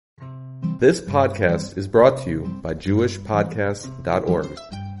This podcast is brought to you by JewishPodcasts.org.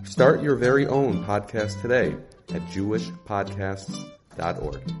 Start your very own podcast today at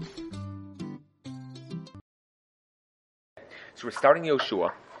JewishPodcasts.org. So we're starting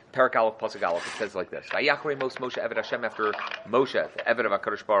Yoshua, Parak Aleph, Pasuk Aleph. It says like this: Vayachrei Moshe Eved Hashem, after Moshe, the Eved of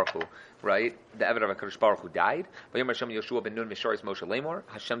Hakadosh Baruch Hu, right? The Eved of Hakadosh Baruch Hu died. Vayom Hashem Yoshua ben Nun Misharis Moshe Lemor.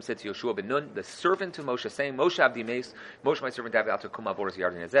 Hashem said to Yoshua ben Nun, the servant to Moshe, saying, Moshe Avdi Meis, Moshe my servant David Alter Kum Avoras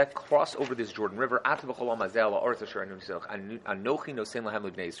Yarden Yazek, cross over this Jordan River. Atu v'cholam Azel La'aretz Asher Anochi Nosein Lahem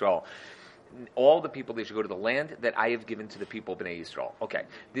L'Bnei Yisrael. All the people, they should go to the land that I have given to the people of Bnei Yisrael. Okay,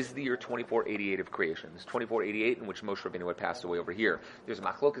 this is the year 2488 of creation. This is 2488 in which Moshe Rabbeinu had passed away over here. There's a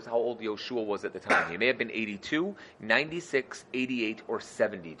machlokas how old Yoshua was at the time. He may have been 82, 96, 88, or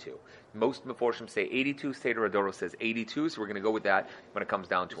 72. Most Meforshim say 82. Seder Adoro says 82, so we're going to go with that when it comes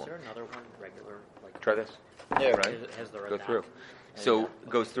down to him. Is there another one, regular? Try this. Yeah, right? Has the Go through. So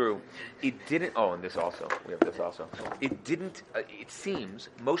goes through. It didn't. Oh, and this also. We have this also. It didn't. It seems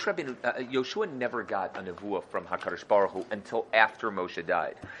Moshe Rabbeinu, Yoshua never got a nevuah from Hakadosh Baruch Hu until after Moshe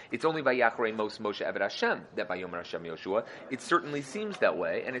died. It's only by Yachrei Moshe Eved Hashem that by Yomer Hashem Yoshua. It certainly seems that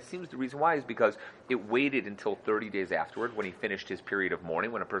way, and it seems the reason why is because it waited until 30 days afterward when he finished his period of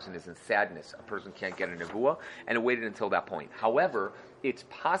mourning. When a person is in sadness, a person can't get a nevuah, and it waited until that point. However, it's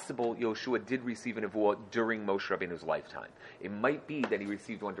possible Yoshua did receive a nevuah during Moshe Rabbeinu's lifetime. It might be that he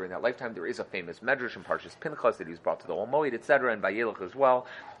received one during that lifetime. There is a famous medrash in Parshas Pinchas that he was brought to the Ol Moed, etc., and Vayelech as well.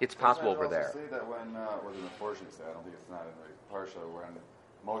 It's possible over there. Say that when was in the Forshim say, I don't think it's not in the Parsha, when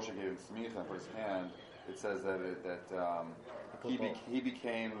Moshe gave him smicha and put his hand, it says that he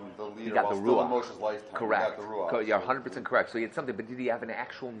became the leader He got while the still ruach. in Moshe's lifetime. Correct. He got the ruach. You're 100% correct. So he had something, but did he have an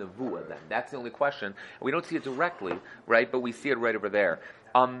actual nevuah then? That's the only question. We don't see it directly, right? But we see it right over there.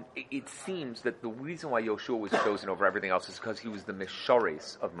 It seems that the reason why Yoshua was chosen over everything else is because he was the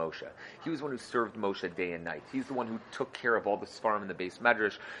Mishares of Moshe. He was the one who served Moshe day and night. He's the one who took care of all the Sfarim in the base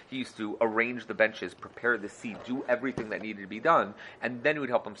Medrash. He used to arrange the benches, prepare the seat, do everything that needed to be done, and then he would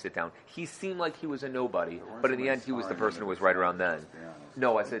help him sit down. He seemed like he was a nobody, but in the end he was the person who was right around then.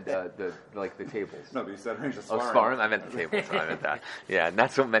 No, I said the tables. No, but you said arrange the Sfarim. Oh, Sfarim? I meant the tables. I meant that. Yeah, and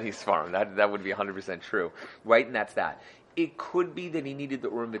that's so many Sfarim. That would be 100% true. Right, and that's that. It could be that he needed the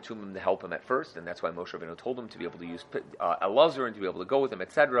Urim V'Tumim to help him at first, and that's why Moshe Rabbeinu told him to be able to use Elazar and to be able to go with him,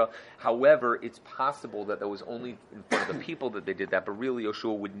 etc. However, it's possible that was only in front of the people that they did that, but really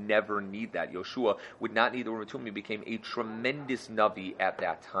Yoshua would never need that. Yoshua would not need the Urim V'Tumim. He became a tremendous Navi at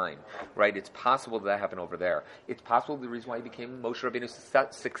that time, right? It's possible that happened over there. It's possible the reason why he became Moshe Rabbeinu's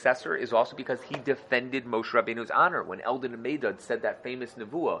successor is also because he defended Moshe Rabbeinu's honor. When Eldon and Medad said that famous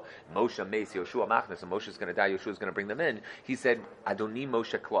nevuah, Moshe Meis, Yoshua Machnas, and Moshe's going to die, Yoshua's going to bring them in, he said, Adoni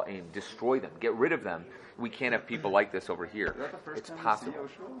Moshe Kla'im, destroy them, get rid of them. We can't have people like this over here. Is that the first it's time possible. You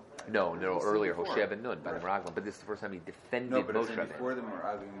see Yoshua? No, earlier, Hoshea ben Nun, by the Meraglim, but this is the first time he defended No, but Moshe it's Rabbeinu. before the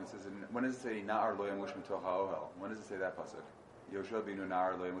Meraglim. When does it say Na'ar Lo Yamush Mitoch HaOhel? When does it say that pasuk? Yoshua binu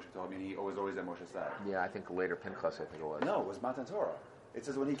Na'ar Lo Yamush Mitoch. I mean, he was always at Moshe's side. Yeah, I think later Pinchas, I think it was. No, it was Matan Torah. It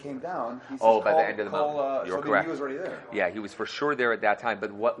says when he came down, he says, by the end of the mountain. You're correct. He was already there. Yeah, he was for sure there at that time,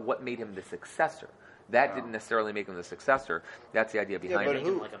 but what made him the successor? That didn't necessarily make him the successor. That's the idea behind Make it.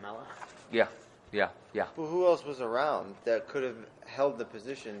 him like a melech. Yeah. But who else was around that could have held the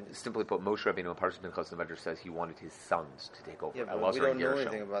position? Simply put, Moshe Rabbeinu in Parshas Pinchas, the Medrash says he wanted his sons to take over. Yeah, but Elazar we don't and know Gershom.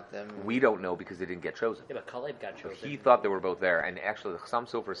 anything about them. We don't know because they didn't get chosen. Yeah, but Kaleb got chosen. He thought they were both there, and actually the Chassam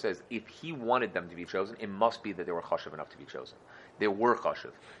Sofer says if he wanted them to be chosen, it must be that they were chashuv enough to be chosen. They were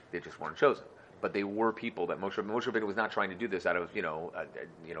chashuv, they just weren't chosen. But they were people that Moshe Rabbeinu was not trying to do this out of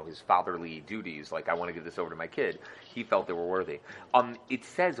his fatherly duties. Like, I want to give this over to my kid. He felt they were worthy. It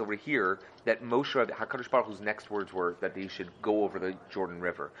says over here that Hakadosh Baruch Hu's next words were that they should go over the Jordan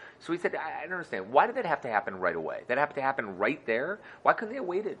River. So he said, I don't understand. Why did that have to happen right away? That have to happen right there? Why couldn't they have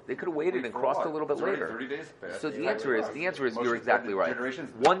waited? They could have waited and crossed a little bit later. 30 days So the answer is you're exactly right.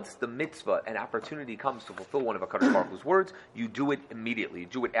 Once the mitzvah and opportunity comes to fulfill one of Hakadosh Baruch Hu's words, you do it immediately. You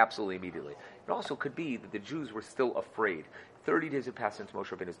do it absolutely immediately. It also could be that the Jews were still afraid. 30 days had passed since Moshe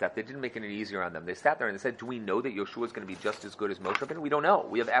Rabbeinu's death. They didn't make it any easier on them. They sat there and they said, do we know that Yoshua is going to be just as good as Moshe Rabbeinu? We don't know.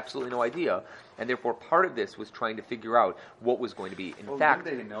 We have absolutely no idea. And therefore, part of this was trying to figure out what was going to be. In fact,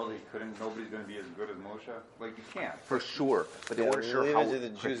 didn't they know nobody's going to be as good as Moshe? Like, you can't. For sure. But they weren't sure how the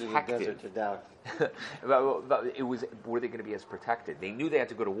Jews of the desert to doubt. Were they going to be as protected? They knew they had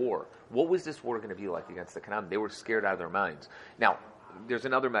to go to war. What was this war going to be like against the Canaan? They were scared out of their minds. Now, there's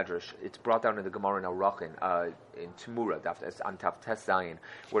another medrash. It's brought down in the Gemara in Arachin, in Temura, on Taf Tes Zayin,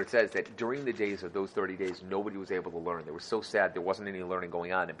 where it says that during the days of those 30 days, nobody was able to learn. They were so sad there wasn't any learning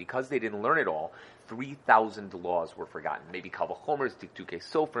going on. And because they didn't learn it all, 3,000 laws were forgotten. Maybe Kal V'chomers, Dikduke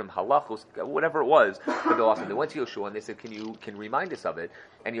Sofrim, Halachos, whatever it was. But they lost it. They went to Yoshua and they said, can remind us of it?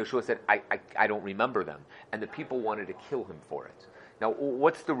 And Yoshua said, I don't remember them. And the people wanted to kill him for it. Now,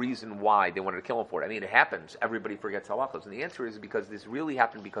 what's the reason why they wanted to kill him for it? I mean, it happens. Everybody forgets halachos. And the answer is because this really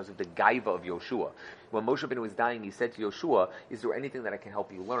happened because of the gaiva of Yoshua. When Moshe Rabbeinu was dying, he said to Yoshua, is there anything that I can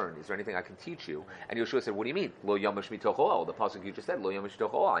help you learn? Is there anything I can teach you? And Yoshua said, what do you mean? Lo yamash mitoch oel. The pasuk you just said, lo yamash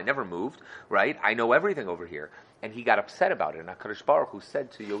mitoch oel. I never moved, right? I know everything over here. And he got upset about it. And HaKadosh Baruch Hu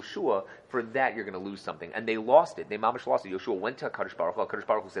said to Yoshua, for that you're going to lose something. And they lost it. They mamash lost it. Yoshua went to HaKadosh Baruch Hu. HaKadosh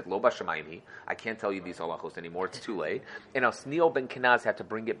Baruch Hu said, lo bashamayim. I can't tell you these halachos anymore. It's too late. And Osniel ben Kenaz had to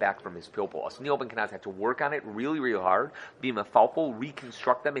bring it back from his people. Osniel ben Kenaz had to work on it really, really hard, be mefalpul,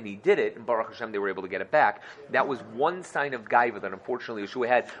 reconstruct them, and he did it. And Baruch Hashem, they were able to get it back. That was one sign of gaiva that unfortunately Yoshua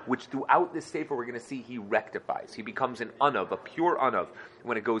had, which throughout this sefer we're going to see he rectifies. He becomes an anav, a pure anav.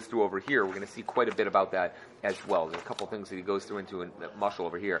 When it goes through over here, we're going to see quite a bit about that as well. There's a couple of things that he goes through into in Mashal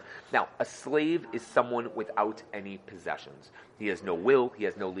over here. Now, a slave is someone without any possessions. He has no will, he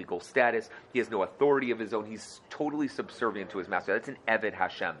has no legal status, he has no authority of his own, he's totally subservient to his master. That's an Eved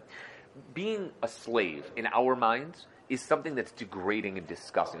Hashem. Being a slave, in our minds, is something that's degrading and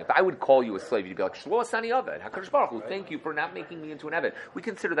disgusting. If I would call you a slave, you'd be like, Shlo Asani Aved, HaKadosh Baruch Hu, thank you for not making me into an Eved. We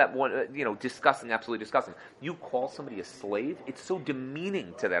consider that one, disgusting, absolutely disgusting. You call somebody a slave, it's so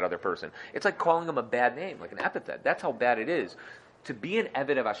demeaning to that other person. It's like calling them a bad name, like an epithet. That's how bad it is. To be an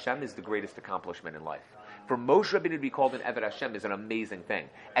Eved of Hashem is the greatest accomplishment in life. For Moshe Rabbeinu to be called an Eved Hashem is an amazing thing.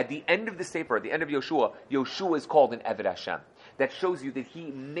 At the end of the Sefer, at the end of Yoshua, Yoshua is called an Eved Hashem. That shows you that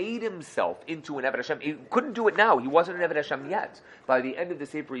he made himself into an Eved Hashem. He couldn't do it now. He wasn't an Eved Hashem yet. By the end of the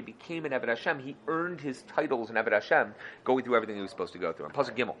Sefer, he became an Eved Hashem. He earned his title as an Eved Hashem, going through everything he was supposed to go through. And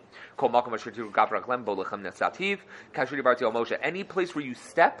Pasuk Gimel, Kol makom asher tiru gavra rechlem bo lechem netzativ, kasher dibarti al Moshe. Any place where you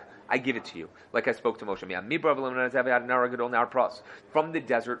step, I give it to you, like I spoke to Moshe. From the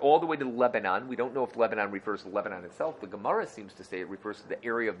desert all the way to Lebanon. We don't know if Lebanon refers to Lebanon itself. The Gemara seems to say it refers to the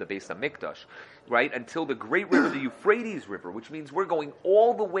area of the Beis HaMikdash, right? Until the great river, the Euphrates River, which means we're going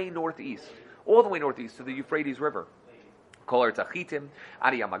all the way northeast to the Euphrates River. Kol Eretz HaChitim,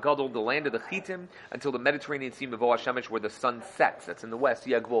 Adi Yamagadol, the land of the Chitim, until the Mediterranean Sea, Mevo HaShemesh, where the sun sets. That's in the west.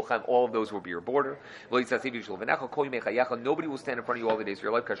 Yagvolchem, all of those will be your border. Nobody will stand in front of you all the days of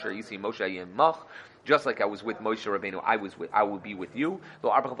your life. Kasher Yisi Moshe Yim Mach. Just like I was with Moshe Rabbeinu, I will be with you.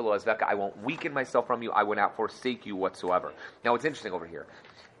 I won't weaken myself from you. I will not forsake you whatsoever. Now, it's interesting over here.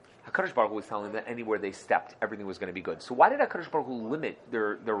 HaKadosh Baruch Hu was telling them that anywhere they stepped, everything was going to be good. So why did HaKadosh Baruch Hu limit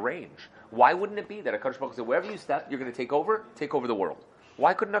their range? Why wouldn't it be that HaKadosh Baruch Hu said, wherever you step, you're going to take over the world?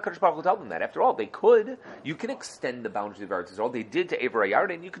 Why couldn't HaKadosh Baruch Hu tell them that? After all, they could. You can extend the boundaries of Eretz Yisrael. They did to Eivra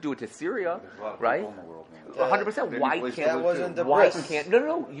Yarden. You could do it to Syria, right? 100%. Why can't?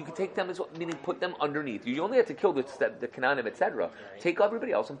 No. You could take them as well, meaning put them underneath you. You only have to kill the Canaanim, etc. Take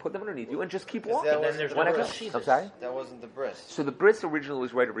everybody else and put them underneath you and just keep walking. And then there's I'm sorry? That wasn't the bris. So the bris originally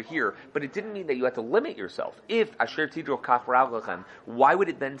was right over here, but it didn't mean that you had to limit yourself. If Asher Tidro Kach Ra'alachem, why would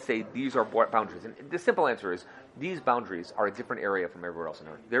it then say these are boundaries? And the simple answer is, these boundaries are a different area from everywhere else on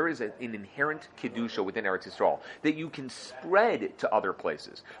earth. There is an inherent kedusha within Eretz Yisrael that you can spread to other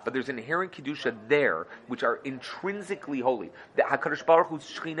places, but there's an inherent kedusha there which are intrinsically holy. The HaKadosh Baruch Hu's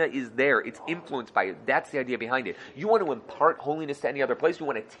Shekhinah is there; it's influenced by it. That's the idea behind it. You want to impart holiness to any other place? You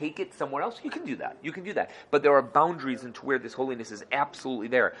want to take it somewhere else? You can do that. But there are boundaries into where this holiness is absolutely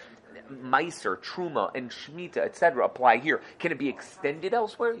there. Meiser, Truma, and Shemitah, etc. apply here. Can it be extended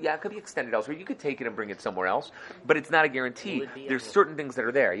elsewhere? Yeah, it could be extended elsewhere. You could take it and bring it somewhere else, but it's not a guarantee. There's certain things that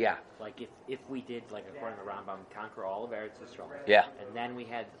are there, yeah. Like if we did, like according to Rambam, conquer all of Eretz Yisrael, yeah, and then we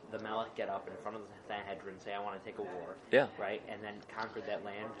had the Melech get up in front of the Sanhedrin and say, I want to take a war, yeah, right, and then conquer that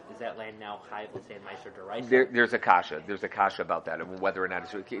land, is that land now Chayiv, let's say, in Meiser D'Oraisa? There's a kasha about that. I mean, whether or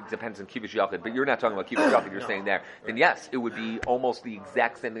not it depends on Kibush Yachid, but you're not talking about Kibush Yachid, you're saying there. Then yes, it would be almost the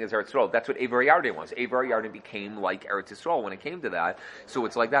exact same thing as Eretz Yisrael. That's what Eivra Yarden was. Eivra Yarden became like Eretz Yisrael when it came to that, so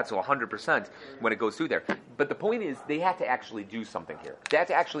it's like that, so 100% when it goes through there. But the point is, they had to actually do something here. They had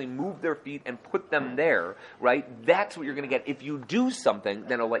to actually move their feet and put them there, right? That's what you're going to get. If you do something,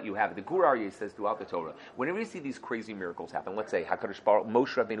 then I'll let you have it. The Gur Aryeh says throughout the Torah, whenever you see these crazy miracles happen, let's say HaKadosh Baruch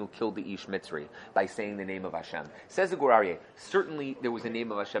Moshe Rabbeinu killed the Ish Mitzri by saying the name of Hashem. Says the Gur Aryeh, certainly there was a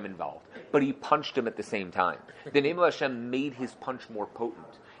name of Hashem involved, but he punched him at the same time. The name of Hashem made his punch more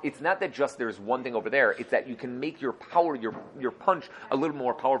potent. It's not that just there's one thing over there. It's that you can make your power, your punch, a little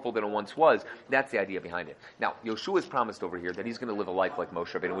more powerful than it once was. That's the idea behind it. Now, Yoshua has promised over here that he's going to live a life like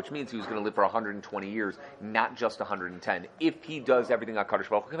Moshe Rabbeinu, which means he was going to live for 120 years, not just 110. If he does everything HaKadosh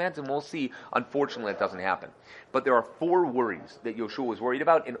Baruch Hu commands, and we'll see, unfortunately, it doesn't happen. But there are 4 worries that Yoshua was worried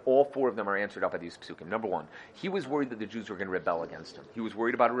about, and all 4 of them are answered up by these psukim. Number 1, he was worried that the Jews were going to rebel against him. He was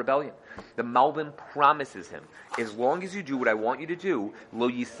worried about a rebellion. The Malbim promises him, as long as you do what I want you to do, lo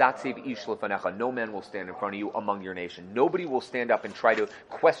yisatzev ish lefanecha, no man will stand in front of you among your nation. Nobody will stand up and try to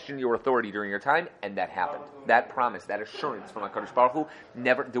question your authority during your time, and that happened. That promise, that assurance from HaKadosh Baruch Hu,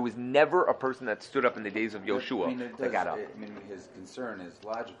 there was never a person that stood up in the days of Yoshua that got up. His concern is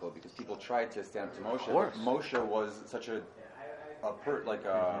logical because people tried to stand up to Moshe. Of course. Moshe was such a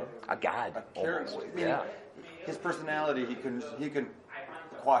god. A character. Yeah. His personality, he can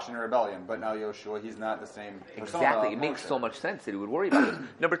quash in a rebellion, but now Yoshua, he's not the same persona. Exactly. It makes so much sense that he would worry about it.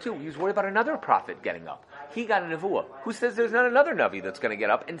 Number 2, he was worried about another prophet getting up. He got a nevuah. Who says there's not another Navi that's going to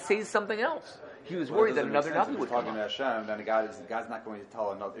get up and say something else? He was worried that another Navi would come talking up. to Hashem, then God's not going to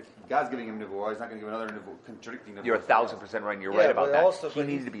tell another. If God's giving him nevuah, he's not going to give another nevuah, contradicting nevuah. You're 1,000% right, and you're right about that. Also, he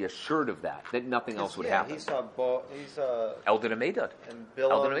needed to be assured of that nothing else would happen. He saw Eldon Amedad. And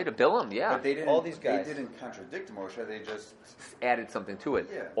Bilam, yeah. But they didn't, all these guys. They didn't contradict Moshe. They just added something to it.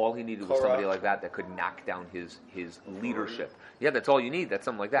 Yeah. All he needed was somebody like that could knock down his leadership. Yeah, that's all you need. That's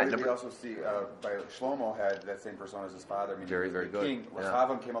something like that. We also see by Shlomo had that same persona as his father. I mean, Very, very good. King. Yeah.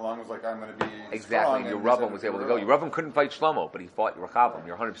 Rechavam came along and was like, I'm going to be exactly. strong. Yeravam was able to go. Yeravam couldn't fight Shlomo, but he fought Rechavam.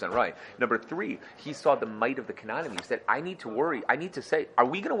 You're 100% right. Number 3, he saw the might of the Canaanim. He said, I need to worry. I need to say, are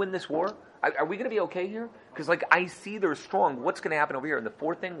we going to win this war? Are we going to be okay here? Because, I see they're strong. What's going to happen over here? And the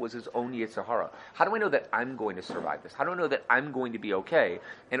 4th thing was his own Yetzer Hara. How do I know that I'm going to survive this? How do I know that I'm going to be okay?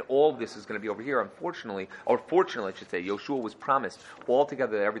 And all of this is going to be over here. Unfortunately, or fortunately, I should say, Yoshua was promised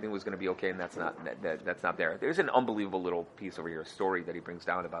altogether that everything was going to be okay, and that's not there. There's an unbelievable little piece over here, a story that he brings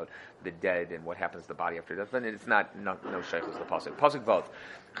down about the dead and what happens to the body after death. And it's no shaykh is the pasuk. Pasuk Vav.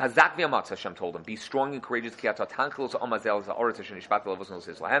 Chazak v'amatz, Hashem told him, be strong and courageous.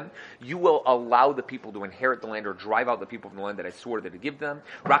 You will allow the people to inherit the land or drive out the people from the land that I swore that to give them.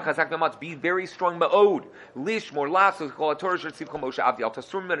 Be very strong, ma'od.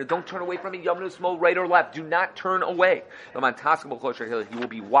 Don't turn away from it. Yamnu, right or left. Do not turn away. You will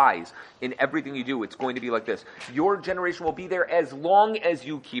be wise in everything you do. It's going to be like this. Your generation will be there as long as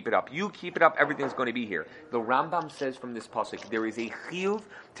you keep it up. You keep it up, everything's going to be here. The Rambam says from this pasuk, there is a chiyuv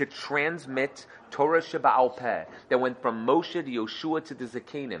to transmit Torah Sheba'al Peh, that went from Moshe to Yoshua to the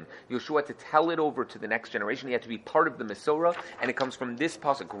Zakenim. Yoshua had to tell it over to the next generation. He had to be part of the Mesorah, and it comes from this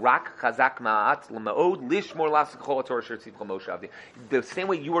pasuk, Rak Chazak Ma'at L'Ma'od Lishmor Lasik Chol Torah Shetzivcha Moshe Avdi. The same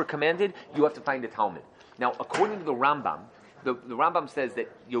way you were commanded, you have to find a Talmud. Now, according to the Rambam, the Rambam says that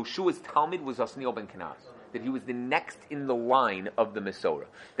Yoshua's Talmud was Osniel ben Kenaz, that he was the next in the line of the Mesorah,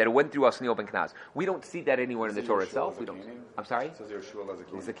 that it went through Osniel ben Kenaz. We don't see that anywhere in the Torah itself. We don't. I'm sorry? It says Yoshua as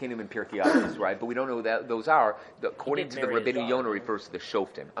a Zakenim and Pirkei Avos, right? But we don't know who those are. According to the Rabbeinu Yonah, refers to the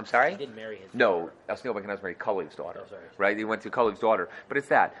Shoftim. I'm sorry? He didn't marry his No, Osniel ben Kenaz married Kalev's daughter, right? He went to Kalev's daughter. But it's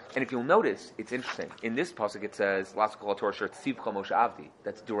that. And if you'll notice, it's interesting. In this pasuk it says, Las Kol Torah Shetzivcha Moshe Avdi.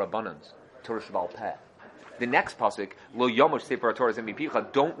 That's Durabanans, Torah Sheba'al Peh. The next pasuk, Lo Yomosh Sefer Torah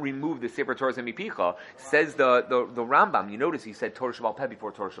Zemipicha, don't remove the Sefer Torah Zemipicha, says the Rambam. You notice he said Torah Sheba'al Peh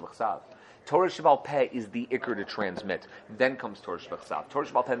before Torah Sheba'al Torah Sheba'al Peh is the ikr to transmit. Then comes Torah Sheba'al Torah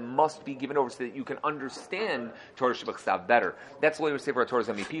Sheba'al Peh must be given over so that you can understand Torah Sheba'al better. That's Lo Yomosh Sefer Torah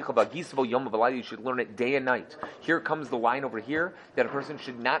Zemipicha, Bagisavo Yom V'Layla, you should learn it day and night. Here comes the line over here that a person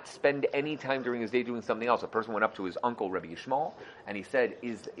should not spend any time during his day doing something else. A person went up to his uncle, Rabbi Yishmael, and he said,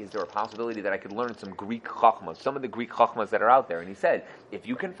 is there a possibility that I could learn some Greek chachmas, some of the Greek chachmas that are out there? And he said, if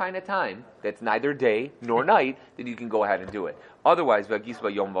you can find a time that's neither day nor night, then you can go ahead and do it. Otherwise,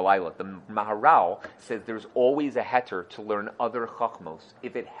 Vagisva Yom V'Layla, the Maharal says there's always a heter to learn other chachmos.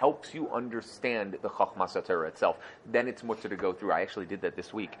 If it helps you understand the chachmas HaTorah itself, then it's mutter to go through. I actually did that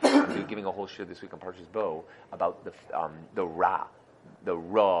this week. I'm giving a whole shir this week on Parshas Bo about the Ra. The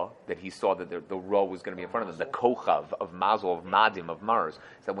Ra, that he saw that the Ra was going to be in front of them, the Kochav of Mazel, of Madim, of Mars,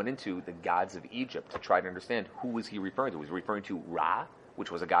 that went into the gods of Egypt to try to understand who was he referring to. Was he referring to Ra,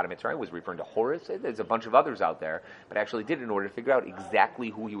 which was a god of Mitzrayim? Was he referring to Horus? There's a bunch of others out there, but I actually did it in order to figure out exactly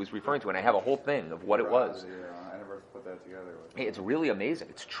who he was referring to, and I have a whole thing of what it was. I never put that together. It's really amazing.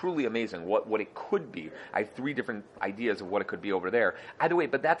 It's truly amazing what it could be. I have 3 different ideas of what it could be over there. Either way,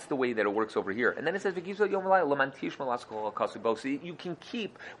 but that's the way that it works over here. And then it says, so you can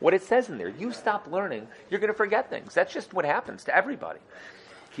keep what it says in there. You stop learning, you're going to forget things. That's just what happens to everybody.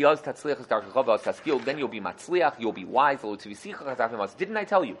 Then you'll be matzliach, you'll be wise. Didn't I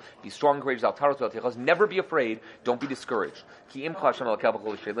tell you? Be strong, courageous. Never be afraid. Don't be discouraged.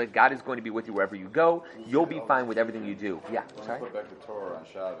 God is going to be with you wherever you go. You'll be fine with everything you do. Yeah. Sorry? Put back the Torah on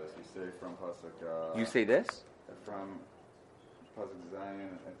Shabbos. You say from Pasuk. You say this? From Pasuk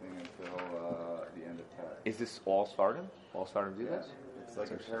Zion, I think, until the end of Tet. Is this all Sfardim? All Sfardim do this? It's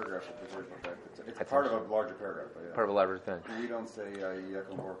like a paragraph before you put back. It's part of a larger paragraph. But yeah. Part of a larger thing. We don't say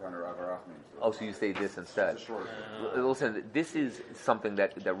Yekom Borkan or Avarachim. Oh, so you say this instead. It's a short. Listen, this is something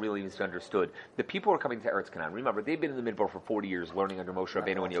that really needs to be understood. The people who are coming to Eretz Canaan, remember, they've been in the Midbar for 40 years, learning under Moshe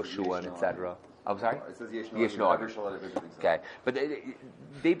Rabbeinu and Yoshua and etc. I'm sorry? It says Yesh Noagim. Okay, but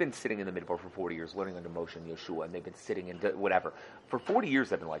they've been sitting in the Midbar for 40 years, learning under Moshe and Yoshua, and they've been sitting in whatever. For 40 years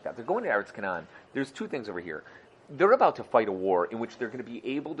they've been like that. They're going to Eretz Canaan. There's two things over here. They're about to fight a war in which they're going to be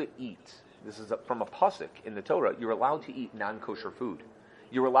able to eat. This is from a pasuk in the Torah. You're allowed to eat non-kosher food.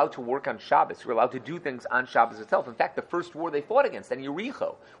 You're allowed to work on Shabbos. You're allowed to do things on Shabbos itself. In fact, the first war they fought against, in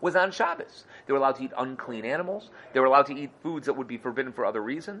Yericho, was on Shabbos. They were allowed to eat unclean animals. They were allowed to eat foods that would be forbidden for other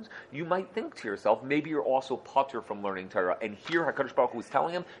reasons. You might think to yourself, maybe you're also patur from learning Torah. And here HaKadosh Baruch Hu was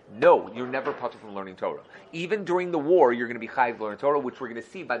telling him, no, you're never patur from learning Torah. Even during the war, you're going to be chayiv learning Torah, which we're going to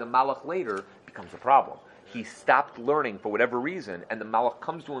see by the Malach later becomes a problem. He stopped learning for whatever reason, and the Malach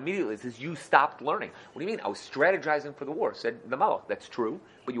comes to him immediately and says, you stopped learning. What do you mean? I was strategizing for the war. Said the Malach, that's true,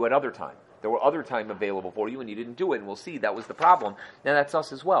 but you had other time. There were other time available for you, and you didn't do it, and we'll see that was the problem. Now that's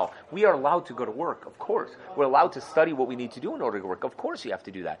us as well. We are allowed to go to work, of course. We're allowed to study what we need to do in order to work. Of course you have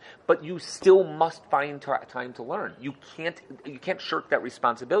to do that. But you still must find time to learn. You can't shirk that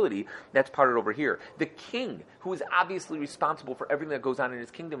responsibility. That's part of it over here. The king, who is obviously responsible for everything that goes on in his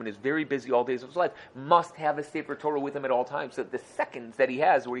kingdom and is very busy all days of his life, must have a Sefer Torah with him at all times. So that the seconds that he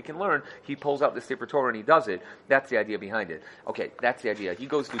has where he can learn, he pulls out the Sefer Torah and he does it. That's the idea behind it. Okay, that's the idea. He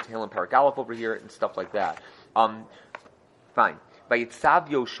goes through Tehillim Parak Aleph over here and stuff like that. Fine. Vayitzav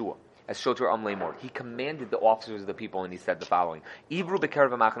Yoshua, as Shoter Lemor, he commanded the officers of the people, and he said the following: Ivru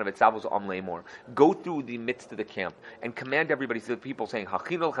bekerav ha'machna v'tzavos Lemor, go through the midst of the camp and command everybody to the people, saying,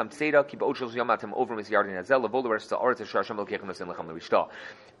 Hachinol chem tzeda ki ba'od shel yom atem over misyardin hazel levol l'eretz ha'aretz asher Hashem Elokechem nosen lechem l'rishta.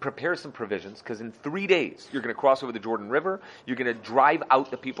 Prepare some provisions, because in 3 days you're going to cross over the Jordan River. You're going to drive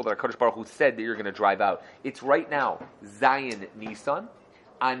out the people that HaKadosh Baruch Hu said that you're going to drive out. It's right now Zion Nisan.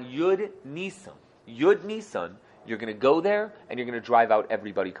 On Yud Nisan, you're going to go there and you're going to drive out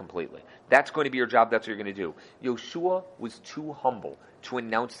everybody completely. That's going to be your job. That's what you're going to do. Yoshua was too humble to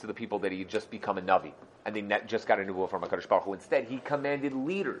announce to the people that he had just become a Navi and they just got a nevuah from HaKadosh Baruch Hu. Instead, he commanded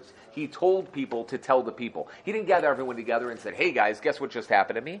leaders. He told people to tell the people. He didn't gather everyone together and said, hey guys, guess what just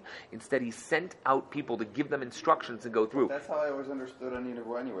happened to me? Instead, he sent out people to give them instructions and go through. That's how I always understood any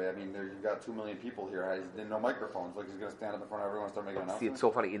nevuah anyway. I mean, you've got 2 million people here. There's no microphones. Like he's going to stand up in front of everyone and start making announcements. See, it's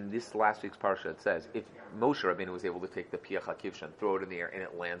so funny. In this last week's parsha, it says, if Moshe Rabbeinu was able to take the Piach HaKivshan, throw it in the air, and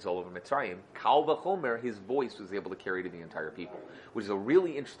it lands all over Mitzrayim, Kal V'chomer, his voice was able to carry to the entire people, which is a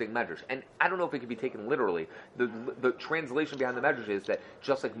really interesting medrash. And I don't know if it can be taken literally. The translation behind the medrash is that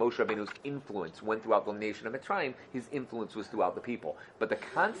just like Moshe Rabbeinu's influence went throughout the nation of Mitzrayim, his influence was throughout the people. But the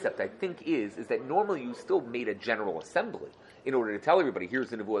concept, I think, is that normally you still made a general assembly in order to tell everybody, here's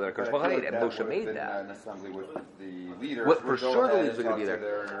the nevuah that HaKadosh Baruch Hu made, and Moshe made that. An assembly with the leaders. Well, for sure the leaders are going to be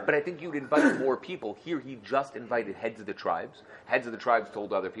there. But I think you'd invite more people. Here he just invited heads of the tribes. Heads of the tribes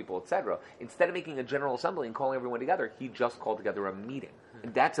told other people, etc. Instead of making a general assembly and calling everyone together, he just called together a meeting.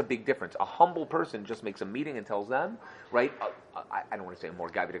 And that's a big difference. A humble person just makes a meeting and tells them, right? I don't want to say a more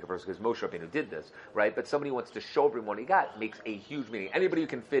Gavidic person because Moshe Rabbeinu did this, right? But somebody who wants to show everyone what he got, makes a huge meeting. Anybody who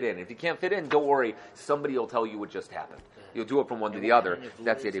can fit in. If you can't fit in, don't worry. Somebody will tell you what just happened. You'll do it from one to the other.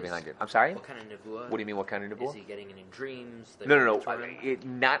 That's the idea behind it. I'm sorry? What kind of nevuah? What do you mean, what kind of nevuah? Is he getting it in dreams? No.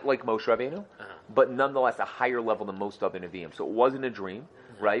 Not like Moshe Rabbeinu, but nonetheless a higher level than most other Nevi'im. So it wasn't a dream,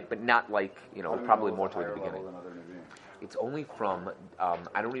 right? But not like, probably more toward the beginning. It's only from,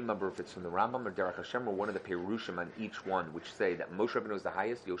 I don't remember if it's from the Rambam or Derech Hashem or one of the Perushim on each one, which say that Moshe Rabbeinu was the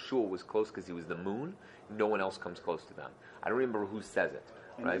highest, Yoshua was close because he was the moon, no one else comes close to them. I don't remember who says it,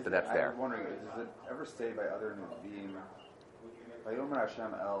 right? But that's there. I'm wondering, does it ever say by other Nevi'im, Vayomer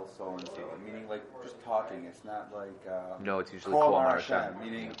Hashem el so-and-so, meaning like just talking, it's not like... no, it's usually Kol Amar Hashem,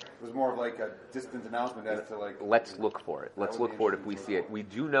 meaning it was more of like a distant announcement as to like... Let's look for it. Let's look for it if we see it. We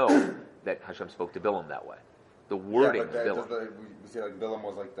do know that Hashem spoke to Bilam that way. The wording of Bilam. We say like Bilam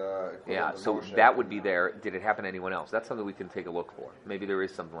was like the... Yeah, so that would be there. Did it happen to anyone else? That's something we can take a look for. Maybe there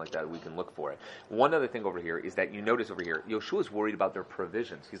is something like that. We can look for it. One other thing over here is that you notice over here, Yoshua's worried about their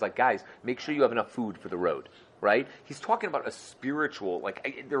provisions. He's like, guys, make sure you have enough food for the road. right? He's talking about a spiritual,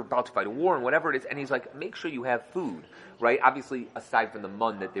 they're about to fight a war and whatever it is, and he's like, make sure you have food, right? Obviously, aside from the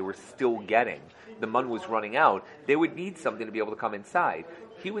mun that they were still getting, the mun was running out, they would need something to be able to come inside.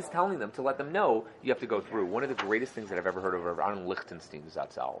 He was telling them to let them know you have to go through. One of the greatest things that I've ever heard of Aaron Lichtenstein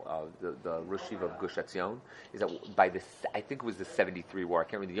Zatzal, the Rosh Yeshiva of Gush Etzion, is that by the, I think it was the 73 war, I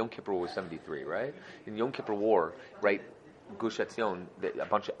can't remember, the Yom Kippur War was 73, right? In the Yom Kippur War, right, Gush Etzion, a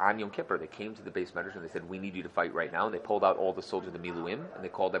bunch of, on Yom Kippur, they came to the base medrash and they said, we need you to fight right now. And they pulled out all the soldiers of the Miluim and they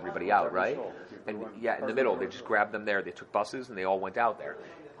called everybody out, right? And in the middle, they just grabbed them there. They took buses and they all went out there.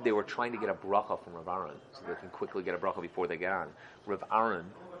 They were trying to get a bracha from Rav Aaron so they can quickly get a bracha before they get on. Rav Aaron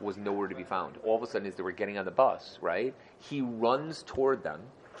was nowhere to be found. All of a sudden, as they were getting on the bus, right, he runs toward them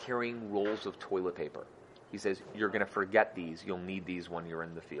carrying rolls of toilet paper. He says, you're going to forget these. You'll need these when you're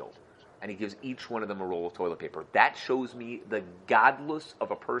in the field. And he gives each one of them a roll of toilet paper. That shows me the godless of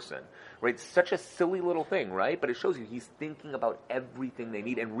a person, right? It's such a silly little thing, right? But it shows you he's thinking about everything they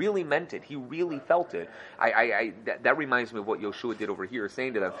need and really meant it. He really felt it. That reminds me of what Yoshua did over here,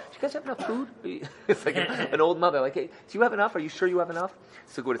 saying to them, do you guys have enough food? It's like an old mother, like, hey, do you have enough? Are you sure you have enough?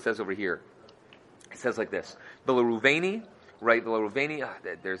 So what it says over here. It says like this, V'la Ruveni, right, Ruveni,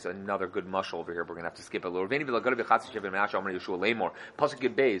 there's another good mushal over here, we're going to have to skip it. Ruveni v'lagad v'chatzishev v'menashe, Amar Yeshua Lamor. Pasuk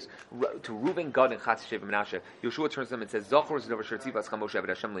Yud Beis, to Reuven, Gad, and Chatzishev v'menashe, Yeshua turns to them and says, Zachor z'davar shertziv ascham Moshe Eved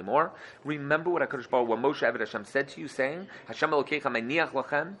Hashem Lamor. Remember what HaKadosh Baruch Hu, what Moshe Eved Hashem said to you, saying, Hashem Elokecha meniach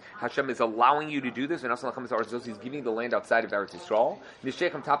lachem, Hashem is allowing you to do this, and Asan lachem is aretz, he's giving you the land outside of Eretz Yisrael.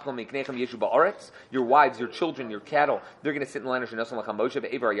 Nishechem tapchem miknechem yeshu ba'aretz, your wives, your children, your cattle, they're going to sit in the land of Asan lachem Moshe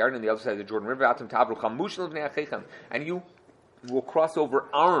ve'evar yarden on the other side of the Jordan River, atam tabru chamush l'vnei achechem, and you will cross over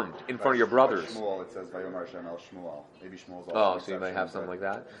armed in front of your brothers. Shmuel, it says Vayomar Hashem el Shmuel. Maybe Shmuel's also. Oh, so you might have something like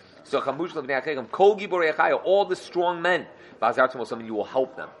that. So chamush l'vnei achechem, kol giborei achaya, all the strong men, v'azartum osam, you will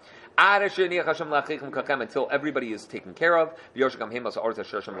help them. Until everybody is taken care of, and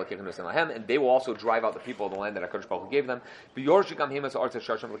they will also drive out the people of the land that HaKadosh Baruch Hu gave them.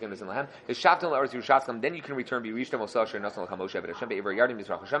 Then you can return.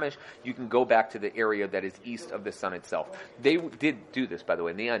 You can go back to the area that is east of the sun itself. They did do this, by the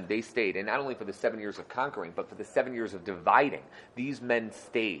way. In the end, they stayed, and not only for the 7 years of conquering, but for the 7 years of dividing. These men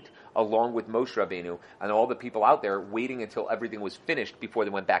stayed along with Moshe Rabbeinu and all the people out there, waiting until everything was finished before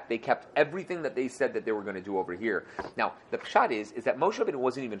they went back. They kept everything that they said that they were going to do over here. Now, the pshat is that Moshe Rabbeinu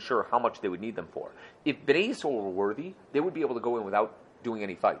wasn't even sure how much they would need them for. If Bnei Yisrael were worthy, they would be able to go in without doing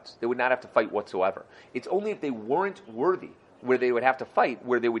any fights. They would not have to fight whatsoever. It's only if they weren't worthy where they would have to fight,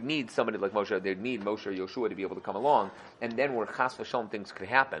 where they would need somebody like Moshe, they'd need Moshe or Yoshua to be able to come along, and then where chas v'shalom things could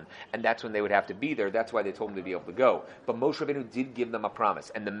happen, and that's when they would have to be there. That's why they told them to be able to go. But Moshe Rabbeinu did give them a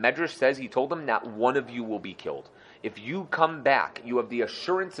promise, and the Medrash says he told them not one of you will be killed. If you come back, you have the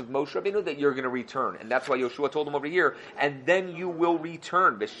assurance of Moshe Rabbeinu that you're going to return, and that's why Yoshua told them over here, and then you will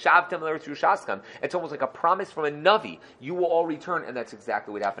return. V'shavtem l'eretz Yushaskam. It's almost like a promise from a Navi. You will all return, and that's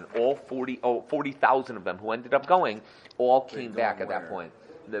exactly what happened. All 40,000 of them who ended up going, all came back at that point.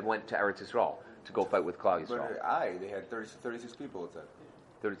 They went to Eretz Yisrael to go fight with Klal Yisrael. But they had 36 people, it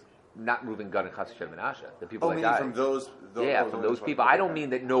said. Not Reuven, Gad, and Chatzishev Menashe. The people that meaning died. from those from those people. I don't mean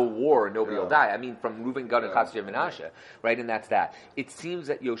that no war, nobody will die. I mean from Reuven, Gad, and Chatzishev Menashe, right? And that's that. It seems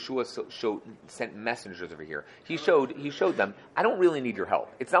that Yoshua sent messengers over here. He showed them, I don't really need your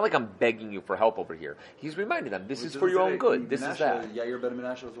help. It's not like I'm begging you for help over here. He's reminding them, this is for your own good. This is that. Yair ben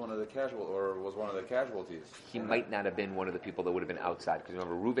Menashe was one of the casualties. He might not have been one of the people that would have been outside, because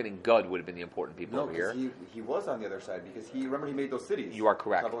remember, Reuven and Gad would have been the important people over here. He was on the other side, because he made those cities. You are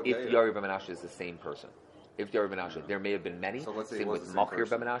correct. If Yair ben Menashe is the same person. If Yair ben Menashe, there may have been many. So let's say same with Machir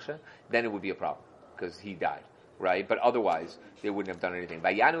ben Menashe, then it would be a problem because he died, right? But otherwise, they wouldn't have done anything.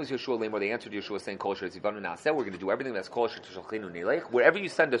 Vayanu is Yeshua Lamor. They answered Yeshua saying, "Kol shetzivanu na'aseh." We're going to do everything that's Kol shetzivanu nilech. Wherever you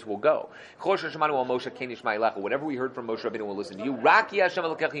send us, we'll go. Kol shetzivanu al Moshe ken yishma elecha. Whatever we heard from Moshe Rabbeinu, we'll listen to you. Raki Hashem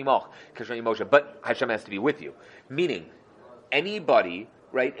elokech imach kashrei Moshe. But Hashem has to be with you. Meaning, anybody,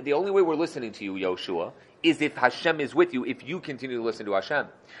 right? The only way we're listening to you, Yoshua, is if Hashem is with you, if you continue to listen to Hashem.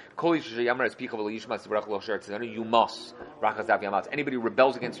 You must. Anybody who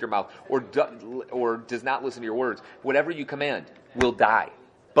rebels against your mouth or does not listen to your words, whatever you command will die.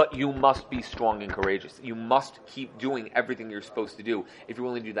 But you must be strong and courageous. You must keep doing everything you're supposed to do. If you're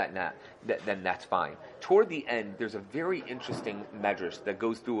willing to do that, then that's fine. Toward the end, there's a very interesting medrash that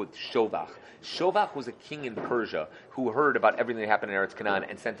goes through with Shovach. Shovach was a king in Persia who heard about everything that happened in Eretz Canaan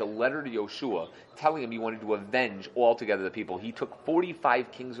and sent a letter to Yoshua telling him he wanted to avenge altogether the people. He took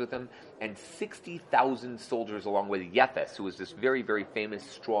 45 kings with him and 60,000 soldiers along with Yephes, who was this very, very famous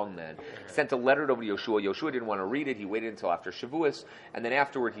strong man. Sent a letter over to Yoshua. Yoshua didn't want to read it. He waited until after Shavuos, and then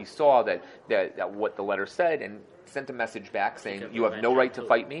afterward he saw that what the letter said and sent a message back saying, "You have no right to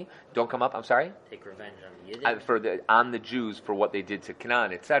fight me. Don't come up." I'm sorry. Take revenge on the Yidden? On the Jews for what they did to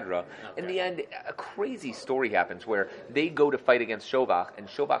Canaan, etc. Okay. In the end, a crazy story happens where they go to fight against Shovach, and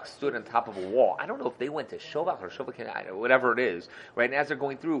Shovach stood on top of a wall. I don't know if they went to Shovach or Shovach, whatever it is, right? And as they're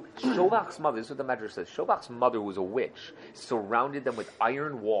going through, Shovach's mother, this is what the Medrash says, Shovach's mother was a witch, surrounded them with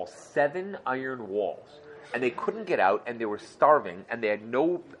iron walls, 7 iron walls. And they couldn't get out, and they were starving, and they had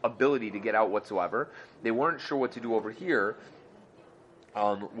no ability to get out whatsoever. They weren't sure what to do over here.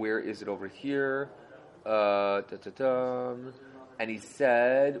 Where is it over here? And he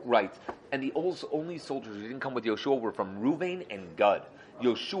said, right, and the only soldiers who didn't come with Yoshua were from Reuven and Gad.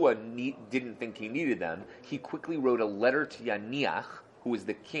 Yoshua didn't think he needed them. He quickly wrote a letter to Yaniach, who was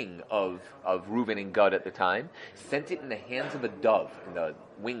the king of Reuven and Gad at the time, sent it in the hands of a dove, in the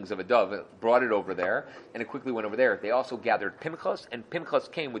wings of a dove, brought it over there, and it quickly went over there. They also gathered Pinchas, and Pinchas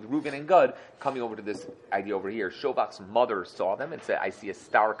came with Reuven and Gad, coming over to this idea over here. Shovach's mother saw them and said, "I see a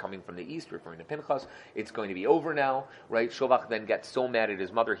star coming from the east," referring to Pinchas. It's going to be over now, right? Shovach then got so mad at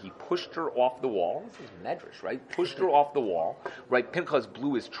his mother, he pushed her off the wall. This is Medrash, right? Pushed her off the wall, right? Pinchas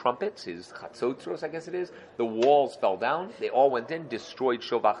blew his trumpets, his chatzotzros, I guess it is. The walls fell down. They all went in, destroyed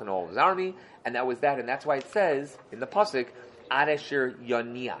Shovach and all of his army, and that was that. And that's why it says in the pasuk, Adasher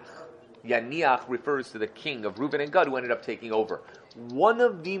Yaniach. Yaniach refers to the king of Reuven and Gad who ended up taking over. One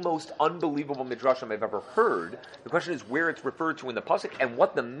of the most unbelievable midrashim I've ever heard. The question is where it's referred to in the pasuk and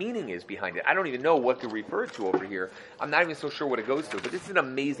what the meaning is behind it. I don't even know what to refer to over here. I'm not even so sure what it goes to, but this is an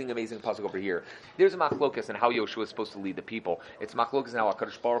amazing, amazing pasuk over here. There's a machlokas on how Yoshua is supposed to lead the people. It's machlokas on how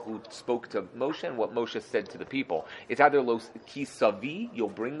HaKadosh Baruch Hu spoke to Moshe and what Moshe said to the people. It's either ki savi, you'll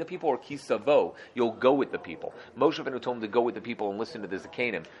bring the people, or ki savo, you'll go with the people. Moshe Rabbeinu told him to go with the people and listen to the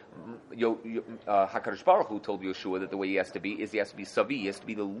Zakanim. HaKadosh Baruch Hu told Yoshua that the way he has to be is he has to be Savi, he has to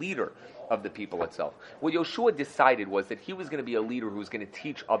be the leader of the people itself. What Yoshua decided was that he was going to be a leader who was going to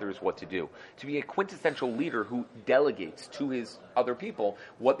teach others what to do. To be a quintessential leader who delegates to his other people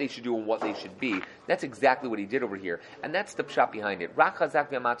what they should do and what they should be. That's exactly what he did over here. And that's the pshat behind it. Rak Chazak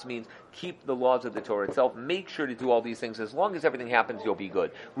V'Amatz means keep the laws of the Torah itself. Make sure to do all these things. As long as everything happens, you'll be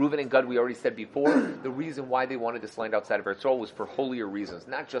good. Reuven and Gad, we already said before, the reason why they wanted this land outside of Eretz Yisrael was for holier reasons.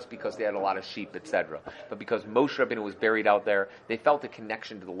 Not just because they had a lot of sheep, etc., but because Moshe Rabbeinu was buried out there. They felt a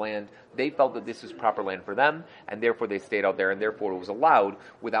connection to the land. They felt that this was proper land for them, and therefore they stayed out there, and therefore it was allowed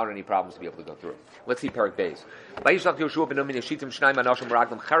without any problems to be able to go through it. Let's see Perek Beis. Yoshua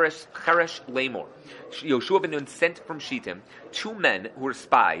ben Nun sent from Shittim 2 men who were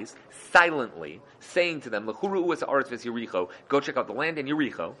spies, silently, saying to them, go check out the land in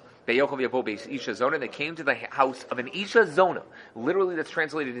Yericho. They came to the house of an Isha Zona. Literally, that's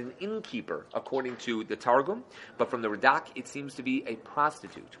translated an innkeeper, according to the Targum. But from the Radak, it seems to be a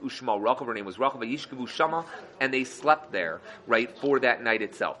prostitute. Ushma Rachel, her name was Rachel, Vayishkevu Shama, and they slept there, right, for that night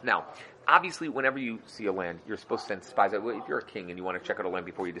itself. Now, obviously, whenever you see a land, you're supposed to send spies out. If you're a king and you want to check out a land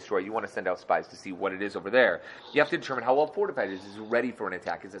before you destroy it, you want to send out spies to see what it is over there. You have to determine how well fortified it is. Is it ready for an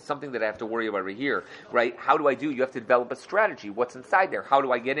attack? Is it something that I have to worry about over here? Right? How do I do? You have to develop a strategy. What's inside there? How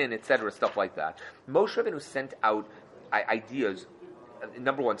do I get in? Etc. Stuff like that. Moshe Rabbeinu sent out ideas,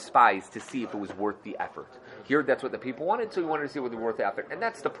 number one, spies, to see if it was worth the effort. Here, that's what the people wanted, so he wanted to see what they were worth the effort. And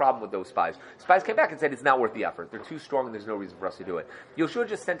that's the problem with those spies. Spies came back and said, it's not worth the effort. They're too strong and there's no reason for us to do it. Yoshua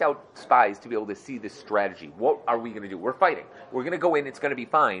just sent out spies to be able to see this strategy. What are we going to do? We're fighting. We're going to go in. It's going to be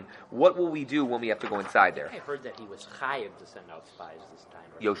fine. What will we do when we have to go inside there? I heard that he was chayiv to send out spies this time.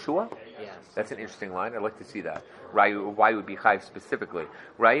 Right? Yoshua? Yes. That's an interesting line. I'd like to see that. Right? Why would be chayiv specifically?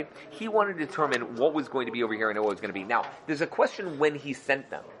 Right? He wanted to determine what was going to be over here and what was going to be. Now, there's a question when he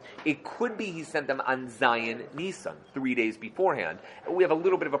sent them. It could be he sent them on Zion Nisan, 3 days beforehand. We have a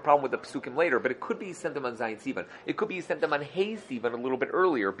little bit of a problem with the Psukim later, but it could be he sent them on Zion Sivan. It could be he sent them on Hay Sivan a little bit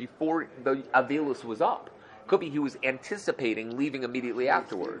earlier, before the Avelus was up. Could be he was anticipating leaving immediately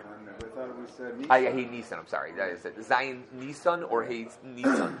afterward. I thought it was Nisan. Hay Nisan, I'm sorry. That is it. Zion Nisan or Hay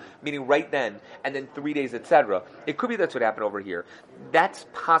Nisan. Meaning right then, and then 3 days, etc. It could be that's what happened over here. That's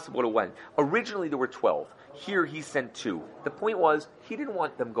possible to when. Originally there were 12. Here he sent 2. The point was, he didn't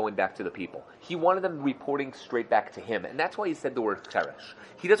want them going back to the people. He wanted them reporting straight back to him. And that's why he said the word cheresh.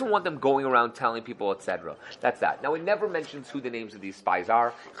 He doesn't want them going around telling people, etc. That's that. Now, it never mentions who the names of these spies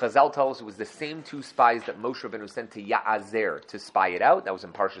are. Chazal tells us it was the same 2 spies that Moshe Rabbeinu sent to Ya'azer to spy it out. That was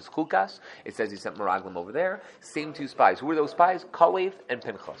in Parshas Chukas. It says he sent Meraglim over there. Same 2 spies. Who were those spies? Kalev and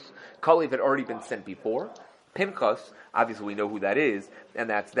Pinchas. Kalev had already been sent before. Pinchas, obviously we know who that is, and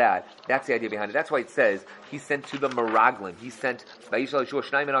that's that. That's the idea behind it. That's why it says he sent to the Meraglim. He sent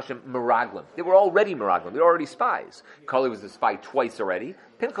Meraglim. They were already Meraglim. They were already spies. Kalev was a spy twice already.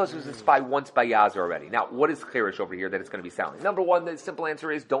 Pinchas was a spy once by Yazer already. Now, what is Cherish over here that it's going to be sounding? Number one, the simple answer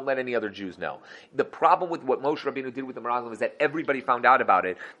is don't let any other Jews know. The problem with what Moshe Rabbeinu did with the Meraglim is that everybody found out about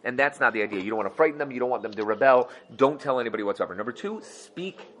it, and that's not the idea. You don't want to frighten them. You don't want them to rebel. Don't tell anybody whatsoever. Number 2,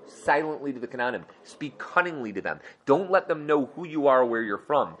 speak silently to the Canaanim. Speak cunningly to them. Don't let them know who you are or where you're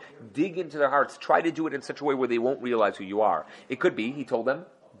from. Dig into their hearts. Try to do it in such a way where they won't realize who you are. It could be, he told them,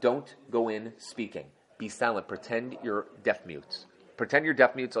 don't go in speaking. Be silent. Pretend you're deaf mutes. Pretend you're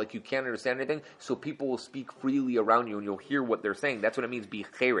deaf mutes, like you can't understand anything, so people will speak freely around you and you'll hear what they're saying. That's what it means, be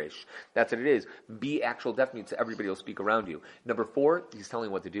cherish. That's what it is. Be actual deaf mutes, so everybody will speak around you. Number 4, he's telling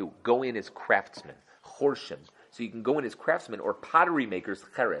you what to do. Go in as craftsmen, chorshim. So you can go in as craftsmen or pottery makers.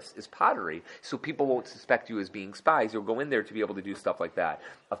 Cheres is pottery, so people won't suspect you as being spies. You'll go in there to be able to do stuff like that.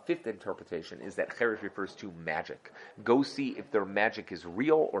 A 5th interpretation is that Cheres refers to magic. Go see if their magic is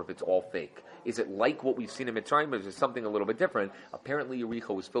real or if it's all fake. Is it like what we've seen in Mitzrayim, or is it something a little bit different? Apparently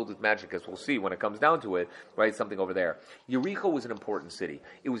Yericho was filled with magic, as we'll see when it comes down to it, right? Something over there. Yericho was an important city.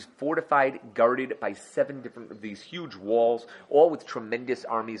 It was fortified, guarded by 7 different of these huge walls, all with tremendous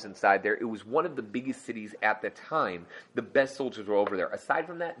armies inside there. It was one of the biggest cities at the time. The best soldiers were over there. Aside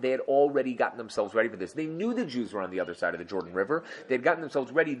from that, they had already gotten themselves ready for this. They knew the Jews were on the other side of the Jordan River. They had gotten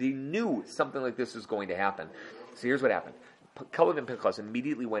themselves ready. They knew something like this was going to happen. So here's what happened. Kalev and Pinchas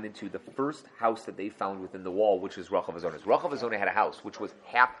immediately went into the first house that they found within the wall, which is Rachav Azona's. Rachav Azona had a house which was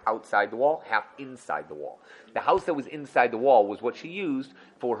half outside the wall, half inside the wall. The house that was inside the wall was what she used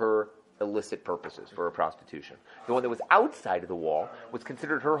for her illicit purposes, for her prostitution. The one that was outside of the wall was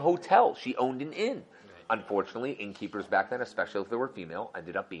considered her hotel. She owned an inn. Unfortunately, innkeepers back then, especially if they were female,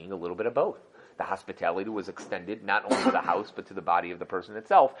 ended up being a little bit of both. The hospitality was extended not only to the house, but to the body of the person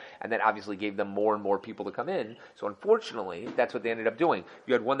itself, and that obviously gave them more and more people to come in. So unfortunately, that's what they ended up doing.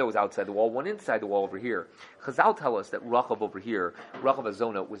 You had one that was outside the wall, one inside the wall over here. Chazal tell us that Rachav over here, Rachav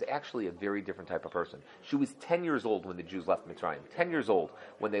Azona, was actually a very different type of person. She was 10 years old when the Jews left Mitzrayim. 10 years old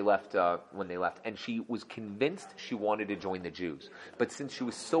when they left, and she was convinced she wanted to join the Jews. But since she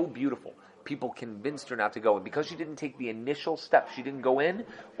was so beautiful, people convinced her not to go. And because she didn't take the initial step, she didn't go in,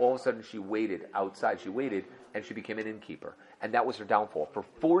 all of a sudden she waited outside. She waited, and she became an innkeeper. And that was her downfall. For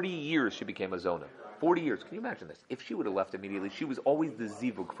 40 years, she became a Zona. 40 years. Can you imagine this? If she would have left immediately, she was always the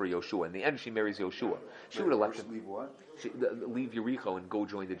Zivug for Yoshua. In the end, she marries Yoshua. She would have left. Leave what? Leave Yericho and go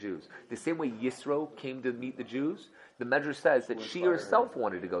join the Jews. The same way Yisro came to meet the Jews, the Medrash says that she herself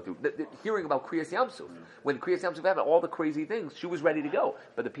wanted to go through. Hearing about Kriyas Yamsuf, when Kriyas Yamsuf happened, all the crazy things, she was ready to go.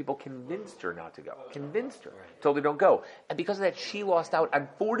 But the people convinced her not to go. Convinced her. Told her don't go. And because of that, she lost out on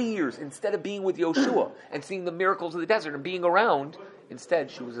 40 years instead of being with Yoshua and seeing the miracles of the desert and being around.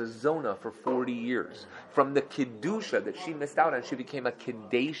 Instead, she was a Zona for 40 years. From the Kedusha that she missed out on, she became a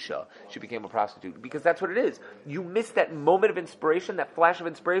Kedesha. She became a prostitute. Because that's what it is. You miss that moment of inspiration, that flash of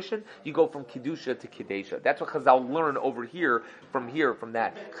inspiration, you go from Kedusha to Kedesha. That's what Chazal learn over here, from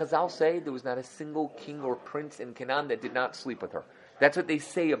that. Chazal say there was not a single king or prince in Canaan that did not sleep with her. That's what they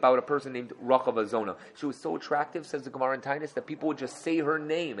say about a person named Rachav Azona. She was so attractive, says the Gemara in Tainus, that people would just say her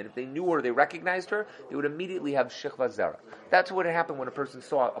name, and if they knew her, they recognized her, they would immediately have Shechva Zera. That's what had happened when a person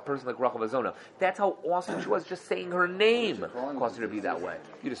saw a person like Rachav Azona. That's how awesome she was, just saying her name caused her to be that way.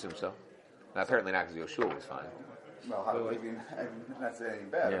 You'd assume so. Now, apparently not, because Yoshua was fine. Well, I'm not saying anything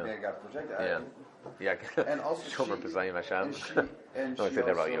bad. I mean, I got projected. Yeah. And also, Shomer Pesayim Hashem. And No, I said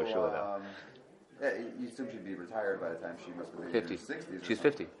that about Yoshua, though. Yeah, you assume she'd be retired by the time she must be 50. 60s. She's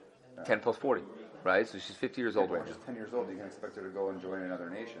 50. 10 plus 40, right? So she's 50 years old right now. She's 10 years old. You can expect her to go and join another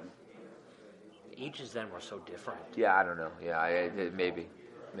nation. The ages then were so different. Yeah, I don't know. Yeah, maybe.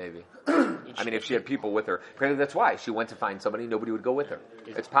 I mean, if she had people with her, apparently that's why she went to find somebody. Nobody would go with her.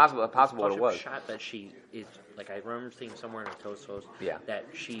 It's possible what it was. Shot that she is like I remember seeing somewhere in her Tosos that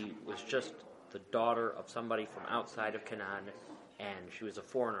she was just the daughter of somebody from outside of Canaan, and she was a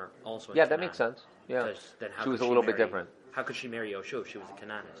foreigner also. In Yeah, Canaan. that makes sense. Yeah, Then how she was could a little bit marry different. How could she marry Yoshua if she was a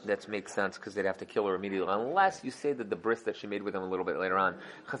Canaanite? That makes sense because they'd have to kill her immediately, unless you say that the bris that she made with him a little bit later on.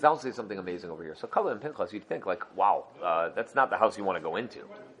 Chazal says something amazing over here. So Kala and Pinchas, you'd think like, wow, that's not the house you want to go into.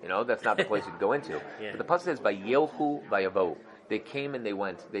 You know, that's not the place you'd go into. Yeah. But the pasuk says, "Vayelchu vayavo." They came and they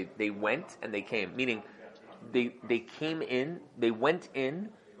went. They went and they came. Meaning, they came in. They went in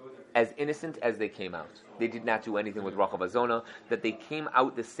as innocent as they came out. They did not do anything with Rachav Azona, that they came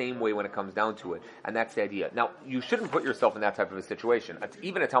out the same way when it comes down to it. And that's the idea. Now, you shouldn't put yourself in that type of a situation.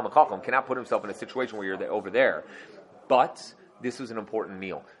 Even a Talmud Chacham cannot put himself in a situation where you're over there. But this was an important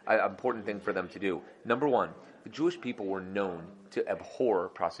meal, an important thing for them to do. Number one, the Jewish people were known to abhor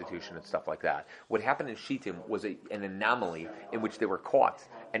prostitution and stuff like that. What happened in Shittim was an anomaly in which they were caught,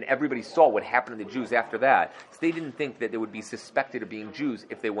 and everybody saw what happened to the Jews after that. So they didn't think that they would be suspected of being Jews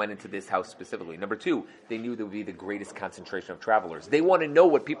if they went into this house specifically. Number two, they knew there would be the greatest concentration of travelers. They want to know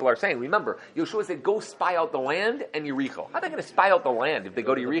what people are saying. Remember, Yeshua said, go spy out the land and Yericho. How are they going to spy out the land if they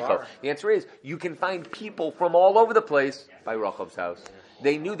go to Yericho? The answer is, you can find people from all over the place by Rachav's house.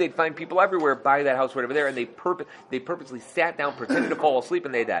 They knew they'd find people everywhere by that house right over there, and they purposely sat down, pretended to fall asleep,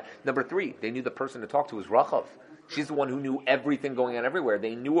 and they did that. Number three, they knew the person to talk to was Rachav. She's the one who knew everything going on everywhere.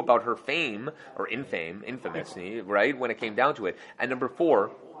 They knew about her fame, or infamous, right, when it came down to it. And number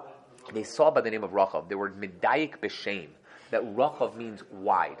four, they saw by the name of Rachav, they were medayik b'shem, that Rachav means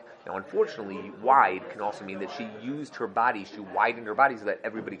wide. Now, unfortunately, wide can also mean that she used her body, she widened her body so that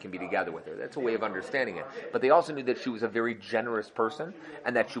everybody can be together with her. That's a way of understanding it. But they also knew that she was a very generous person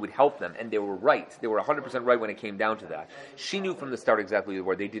and that she would help them. And they were right. They were 100% right when it came down to that. She knew from the start exactly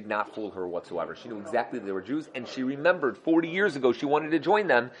where they did not fool her whatsoever. She knew exactly that they were Jews, and she remembered 40 years ago she wanted to join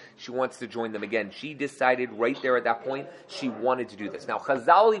them. She wants to join them again. She decided right there at that point she wanted to do this. Now,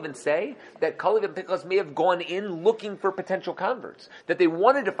 Chazal even say that Kalev and Pinchas may have gone in looking for potential converts, that they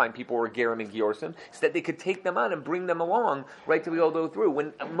wanted to find people who were Gerim and Giorsim, so that they could take them on and bring them along right till we all go through.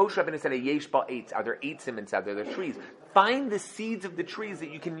 When Moshe Rabbeinu said, "Yesh ba eitz," are there eitzim inside there? There are trees. Find the seeds of the trees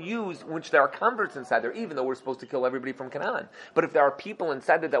that you can use, in which there are converts inside there, even though we're supposed to kill everybody from Canaan. But if there are people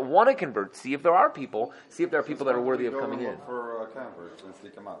inside there that want to convert, see if there are people that are worthy of coming in. For converts and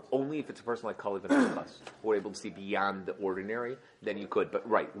seek them out. Only if it's a person like Kalev and Pinchas who are able to see beyond the ordinary, then you could. But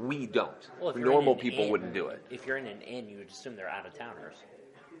right, we don't. Well, normal people wouldn't do it. If you're in an inn, you would assume they're out-of-towners.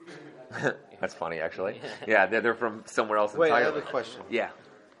 That's funny, actually. Yeah, they're from somewhere else Wait, entirely. I have a question. Yeah.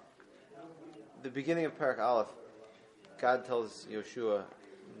 The beginning of Parak Aleph, God tells Yoshua,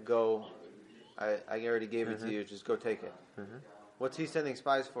 go, I already gave it to you, just go take it. Mm-hmm. What's he sending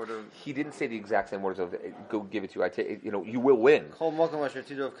spies for? He didn't say the exact same words of, go give it to you, I take, you will win.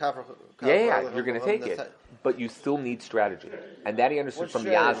 Yeah, you're going to take it. But you still need strategy. And that he understood from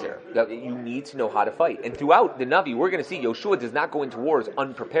Yazer, that you need to know how to fight. And throughout the Navi, we're going to see Yoshua does not go into wars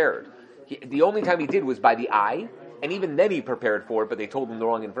unprepared. The only time he did was by the eye, and even then he prepared for it, but they told him the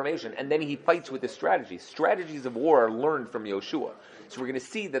wrong information. And then he fights with his strategy. Strategies of war are learned from Yoshua. So we're going to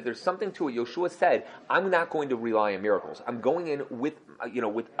see that there's something to it. Yoshua said, I'm not going to rely on miracles. I'm going in with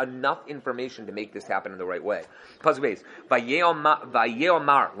enough information to make this happen in the right way. Pasuk base,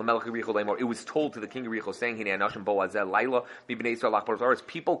 it was told to the king of Yericho, saying,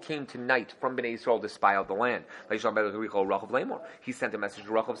 people came tonight from Bnei Yisrael to spy out the land. He sent a message to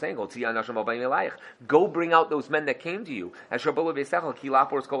Rachav saying, go bring out those men that came to you. Because you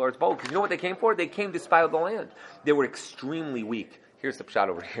know what they came for? They came to spy out the land. They were extremely weak. Here's the pshat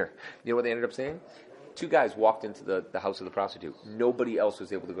over here. You know what they ended up saying? Two guys walked into the house of the prostitute. Nobody else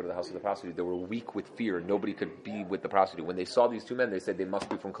was able to go to the house of the prostitute. They were weak with fear. Nobody could be with the prostitute. When they saw these two men, they said they must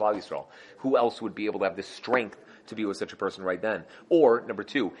be from Klal Yisrael. Who else would be able to have the strength to be with such a person right then? Or, number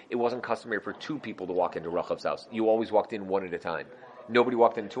two, it wasn't customary for two people to walk into Rachav's house. You always walked in one at a time. Nobody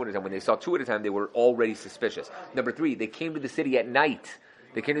walked in two at a time. When they saw two at a time, they were already suspicious. Number three, they came to the city at night.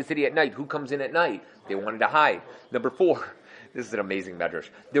 Who comes in at night? They wanted to hide. Number four, this is an amazing medrash.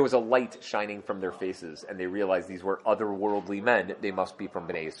 There was a light shining from their faces, and they realized these were otherworldly men. They must be from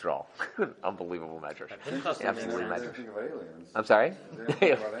Bnei Yisrael. Unbelievable medrash. Absolutely medrash. I'm sorry?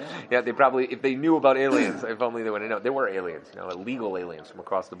 Yeah, they probably, if they knew about aliens, if only they would have known. There were aliens, illegal aliens from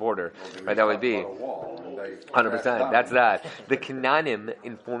across the border. Right, that would be 100%. That's that. The Canaanim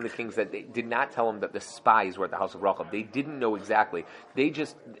informed the kings that they did not tell them that the spies were at the house of Rachav. They didn't know exactly. They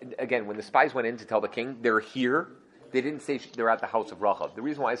just, again, when the spies went in to tell the king, they're here, they didn't say they're at the house of Rachav. The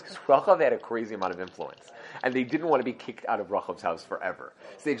reason why is because Rachav had a crazy amount of influence. And they didn't want to be kicked out of Rachav's house forever.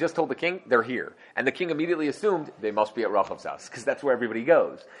 So they just told the king, they're here. And the king immediately assumed they must be at Rachav's house, because that's where everybody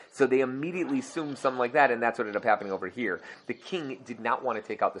goes. So they immediately assumed something like that, and that's what ended up happening over here. The king did not want to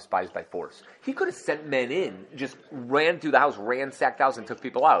take out the spies by force. He could have sent men in, just ran through the house, ransacked the house, and took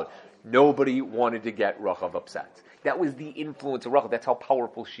people out. Nobody wanted to get Rachav upset. That was the influence of Rachel. That's how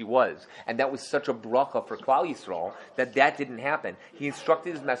powerful she was. And that was such a bracha for Klal Yisrael that didn't happen. He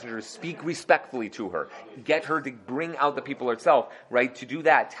instructed his messengers, speak respectfully to her. Get her to bring out the people herself, right? To do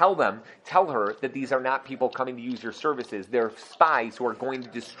that, tell her that these are not people coming to use your services. They're spies who are going to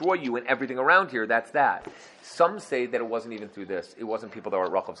destroy you and everything around here. That's that. Some say that it wasn't even through this. It wasn't people that were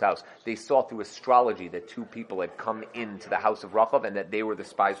at Rachav's house. They saw through astrology that two people had come into the house of Rachav and that they were the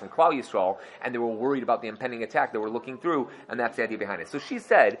spies from Klal Yisrael, and they were worried about the impending attack. They were looking through, and that's the idea behind it. So she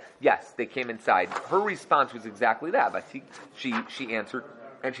said, yes, they came inside. Her response was exactly that. But she answered,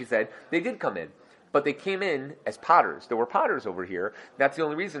 and she said, they did come in. But they came in as potters. There were potters over here. That's the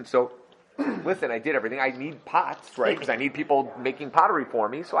only reason. So listen, I did everything. I need pots, right? Because I need people making pottery for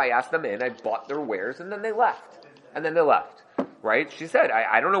me. So I asked them in. I bought their wares, and then they left. Right? She said,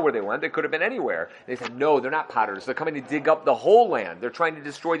 I don't know where they went. They could have been anywhere. They said, no, they're not potters. They're coming to dig up the whole land. They're trying to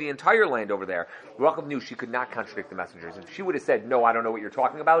destroy the entire land over there. Rachel knew she could not contradict the messengers. If she would have said, no, I don't know what you're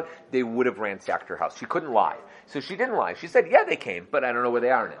talking about, they would have ransacked her house. She couldn't lie. So she didn't lie. She said, yeah, they came, but I don't know where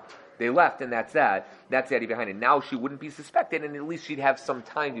they are now. They left, and that's that. That's the idea behind it. Now she wouldn't be suspected, and at least she'd have some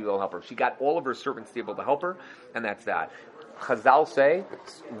time to be able to help her. She got all of her servants to be able to help her, and that's that. Chazal say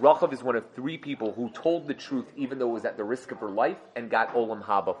Rachav is one of three people who told the truth even though it was at the risk of her life and got Olam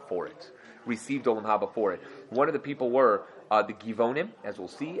Haba for it. Received Olam Haba for it. One of the people were the Givonim, as we'll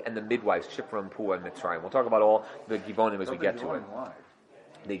see, and the midwives, Shifra and Pua and Mitzrayim. We'll talk about all the Givonim as we get to it.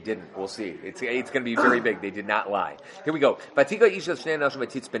 They didn't. We'll see. It's going to be very big. They did not lie. Here we go.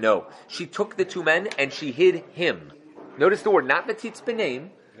 She took the two men and she hid him. Notice the word, not Vatitz B'neim.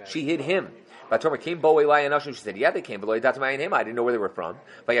 She hid him. Vatoma came Bo Eli and She said, yeah, they came. But I didn't know where they were from.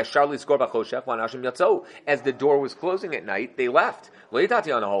 As the door was closing at night, they left. I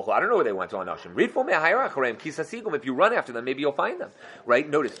don't know where they went to Anashim. Read for me. If you run after them, maybe you'll find them. Right?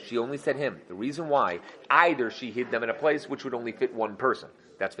 Notice, she only said him. The reason why, either she hid them in a place which would only fit one person.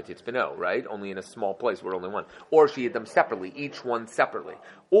 That's Vatitz B'no, right? Only in a small place where only one. Or she hid them separately, each one separately.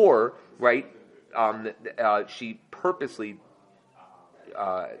 Or, right, she purposely...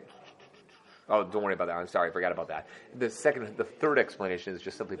 Oh, don't worry about that. I'm sorry, I forgot about that. The third explanation is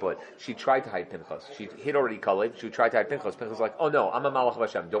just simply put, she tried to hide Pinchas. She hid already Kalev. She tried to hide Pinchas. Pinchas was like, oh no, I'm a Malach of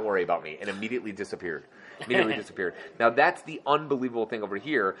Hashem. Don't worry about me. And immediately disappeared. Now that's the unbelievable thing over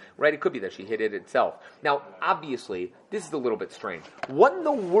here, right? It could be that she hid it itself. Now, obviously, this is a little bit strange. What in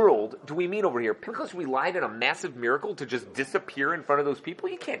the world do we mean over here? Pinchas relied on a massive miracle to just disappear in front of those people?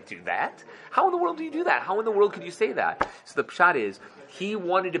 You can't do that. How in the world do you do that? How in the world could you say that? So the pshat is, he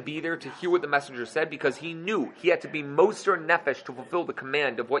wanted to be there to hear what the messenger said because he knew he had to be Moser Nefesh to fulfill the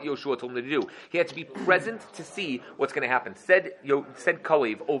command of what Yoshua told him to do. He had to be present to see what's going to happen. Said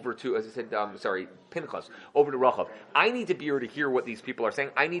Kalev over to, as I said, Pinchas, over to Rachav. I need to be here to hear what these people are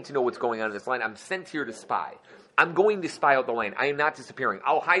saying. I need to know what's going on in this line. I'm sent here to spy. I'm going to spy out the land. I am not disappearing.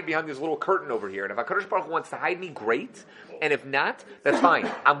 I'll hide behind this little curtain over here. And if HaKadosh Baruch Hu wants to hide me, great. And if not, that's fine.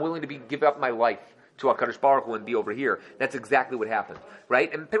 I'm willing to give up my life to HaKadosh Baruch Hu and be over here. That's exactly what happened,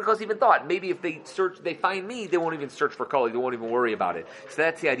 right? And Pinchas even thought, maybe if they find me, they won't even search for Kalev. They won't even worry about it. So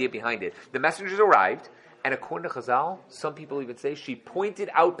that's the idea behind it. The messengers arrived, and according to Chazal, some people even say she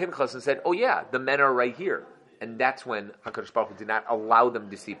pointed out Pinchas and said, oh yeah, the men are right here. And that's when HaKadosh Baruch Hu did not allow them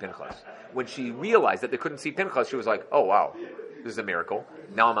to see Pinchas. When she realized that they couldn't see Pinchas, she was like, oh wow, this is a miracle.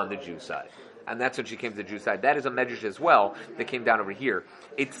 Now I'm on the Jew side. And that's when she came to the Jew side. That is a medrash as well that came down over here.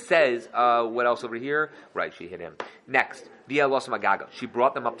 It says, what else over here? Right, she hit him. Next, Via Los Magaga. She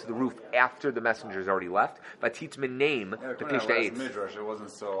brought them up to the roof after the messengers already left. But Titzman name the Pishta Eitz. Midrash, it wasn't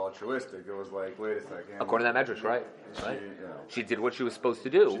so altruistic. It was like, wait a second. According to that medrash, right? She did what she was supposed to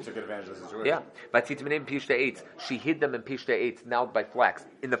do. She took advantage of the situation. Yeah. But Titzman name Pishta Eitz. She hid them in Pishta Eitz, now by flax.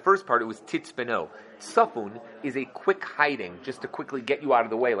 In the first part, it was Titzbeno. Safun is a quick hiding, just to quickly get you out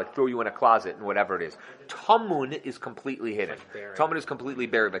of the way, like throw you in a closet and whatever it is. Tamun is completely hidden. Tamun is completely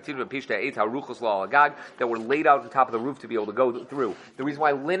buried. That were laid out on top of the roof to be able to go through. The reason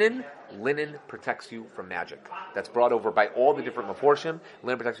why linen protects you from magic. That's brought over by all the different Meforshim.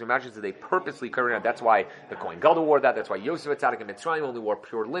 Linen protects you from magic, so they purposely cover it up. That's why the Kohen Gadol wore that. That's why Yosef Atzadik and Mitzrayim only wore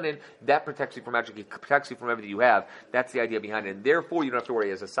pure linen. That protects you from magic. It protects you from everything you have. That's the idea behind it. And therefore, you don't have to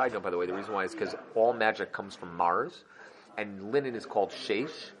worry. As a side note, by the way, the reason why is because all magic comes from Mars, and linen is called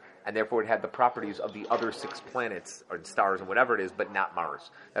Sheish, and therefore it had the properties of the other 6 planets or stars and whatever it is, but not Mars.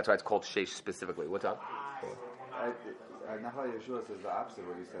 That's why it's called Sheish specifically. What's up? Nahal Yeshua says the opposite of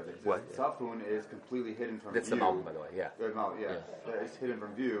what you said. What? Safun is completely hidden from That's view. the Malbim, by the way, yeah. It's hidden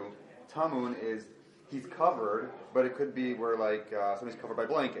from view. Tamun is he's covered, but it could be where somebody's covered by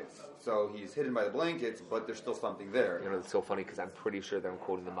blankets. So he's hidden by the blankets, but there's still something there. It's so funny because I'm pretty sure that I'm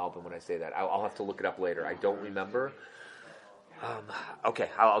quoting the Malbim when I say that. I'll have to look it up later. I don't remember. Okay,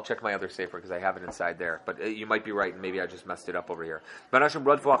 I'll check my other sefer because I have it inside there. But you might be right, and maybe I just messed it up over here.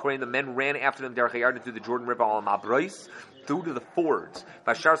 The men ran after them through the Jordan River al Mabrais, through to the fords.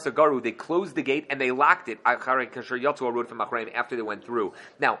 Bashar Sagaru, they closed the gate and they locked it after they went through.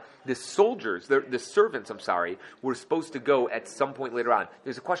 Now, the soldiers, the servants, were supposed to go at some point later on.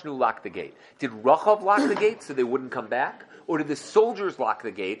 There's a question who locked the gate. Did Rachav lock the gate so they wouldn't come back? Or did the soldiers lock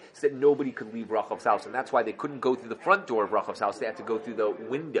the gate so that nobody could leave Rachav's house? And that's why they couldn't go through the front door of Rachav's house. They had to go through the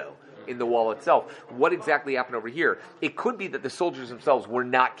window in the wall itself. What exactly happened over here? It could be that the soldiers themselves were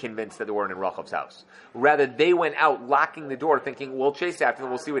not convinced that they weren't in Rachav's house. Rather, they went out locking the door thinking, we'll chase after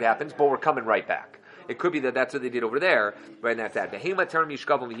them, we'll see what happens, but we're coming right back. It could be that that's what they did over there, right? And that's that.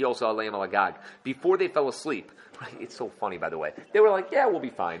 Before they fell asleep, right? It's so funny, by the way. They were like, yeah, we'll be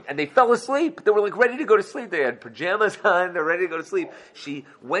fine. And they fell asleep. They were like ready to go to sleep. They had pajamas on. They're ready to go to sleep. She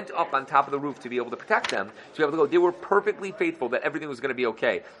went up on top of the roof to be able to protect them, to be able to go. They were perfectly faithful that everything was going to be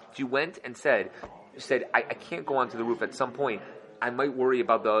okay. She went and said, I can't go onto the roof at some point. I might worry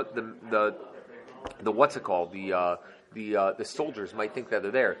about the what's it called? The soldiers might think that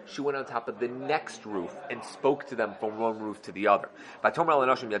they're there. She went on top of the next roof and spoke to them from one roof to the other. I know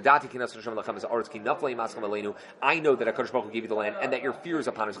that HaKadosh Baruch Hu gave you the land and that your fear is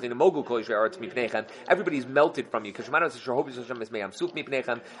upon us. Everybody's melted from you. I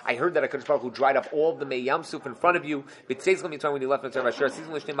heard that HaKadosh Baruch Hu dried up all of the Mei Yamsuf in front of you. When you left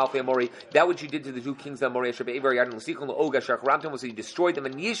that which you did to the two kings of Amori, so you destroyed them.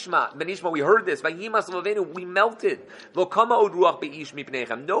 And Yishma, we heard this. We melted. Nobody's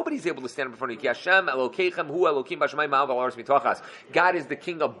able to stand up in front of you. God is the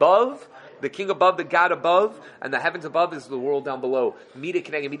king above, the God above, and the heavens above is the world down below. Mida, the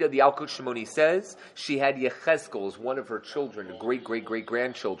Alkut Shimoni says, she had Yechezkel as one of her children,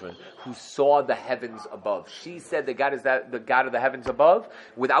 great-great-great-grandchildren, who saw the heavens above. She said that God is the God of the heavens above,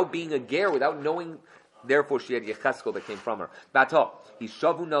 without being a ger, without knowing. Therefore, she had Yechezkel that came from her. Bato,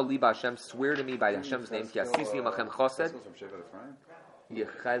 Hishavuna liba Hashem, swear to me by Hashem's name, Ki asisi imachem chesed.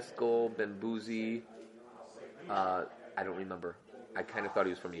 Yechezkel ben Buzi. I don't remember. I kind of thought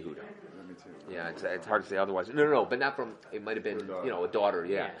he was from Yehuda. Me too. Yeah, it's hard to say otherwise. No, but not from. It might have been, a daughter.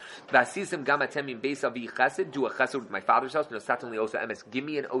 Yeah. Vasisim gamatem in beis avi chesed. Do a chesed with my father's house. No, satanly osa emes. Give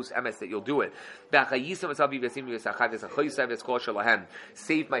me an os emes that you'll do it.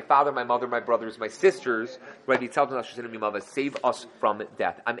 Save my father, my mother, my brothers, my sisters. Save us from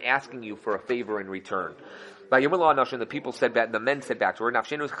death. I'm asking you for a favor in return. The people said back, the men said back to her,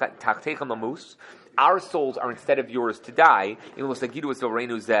 our souls are instead of yours to die,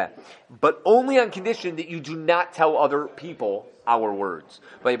 but only on condition that you do not tell other people our words.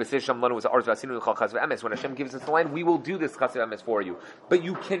 When Hashem gives us the land, we will do this chesed emes for you. But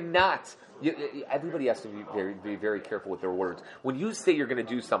you cannot. Everybody has to be very careful with their words. When you say you're going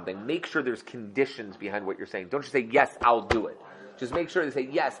to do something, make sure there's conditions behind what you're saying. Don't just say, yes, I'll do it. Just make sure they say,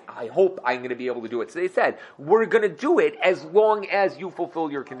 yes, I hope I'm going to be able to do it. So they said, we're going to do it as long as you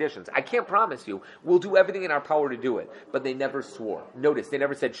fulfill your conditions. I can't promise you. We'll do everything in our power to do it. But they never swore. Notice, they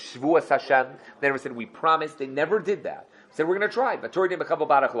never said, Shvuas Hashem. They never said, we promise. They never did that. Said, we're going to try.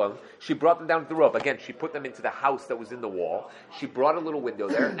 She brought them down to the rope. Again, she put them into the house that was in the wall. She brought a little window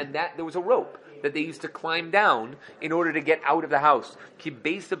there, and there was a rope that they used to climb down in order to get out of the house.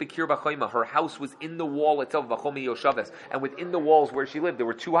 Her house was in the wall itself, and within the walls where she lived, there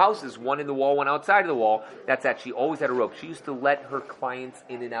were two houses, one in the wall, one outside of the wall. That's that. She always had a rope. She used to let her clients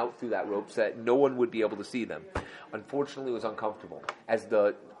in and out through that rope so that no one would be able to see them. Unfortunately, it was uncomfortable. As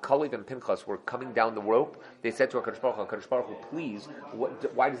the Kalev and Pinchas were coming down the rope, they said to HaKadosh Baruch Hu, please,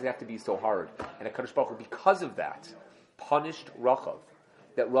 why does it have to be so hard? And HaKadosh Baruch Hu, because of that, punished Rachav.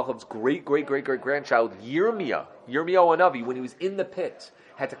 That Rachav's great-great-great-great-grandchild, Yirmiyah Hanavi, when he was in the pit,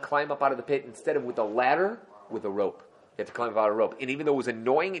 had to climb up out of the pit instead of with a ladder, with a rope. He had to climb up out of a rope. And even though it was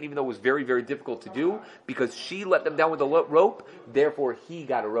annoying, and even though it was very, very difficult to do, because she let them down with a rope, therefore he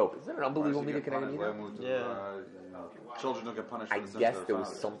got a rope. Isn't that an unbelievable meaning? Yeah. Children don't get punished. I guess there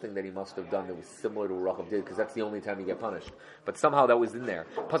was something that he must have done that was similar to what Rachav did, because that's the only time he get punished. But somehow that was in there.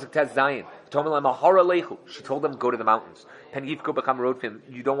 Pasuk Tez Zayin. She told them, go to the mountains. You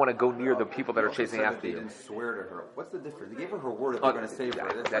don't want to go near the people that are chasing after you. They didn't swear to her. What's the difference? They gave her her word that they're going to save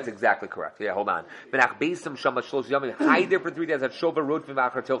her. That's exactly correct. Yeah, hold on. Hide there for 3 days.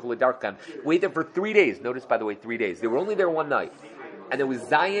 Wait there for 3 days. Notice, by the way, 3 days. They were only there one night. And there was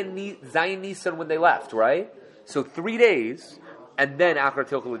Zion Nisan when they left, right? So 3 days, and then Achar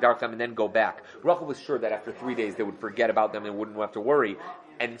Tilchel L'Darcham, and then go back. Rachel was sure that after 3 days they would forget about them and wouldn't have to worry.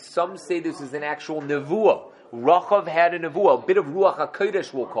 And some say this is an actual nevuah. Rachav had a nevuah, a bit of Ruach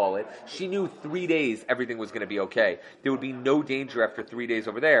HaKodesh we'll call it. She knew 3 days everything was going to be okay. There would be no danger after 3 days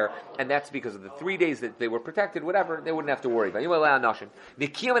over there, and that's because of the 3 days that they were protected, whatever, they wouldn't have to worry about.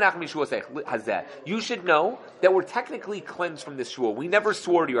 You should know that we're technically cleansed from this shul. We never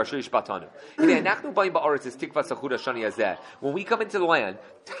swore to you, when we come into the land,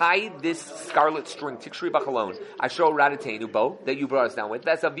 tie this scarlet string, Tikshri Bachalon, Asher Radatenu bow, that you brought us down with,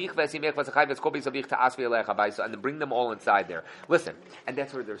 and then bring them all inside there. Listen, and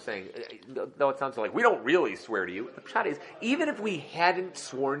that's what they're saying. Though it sounds like we don't really swear to you, the pshat is, even if we hadn't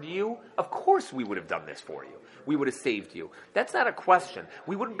sworn to you, of course we would have done this for you. We would have saved you. That's not a question.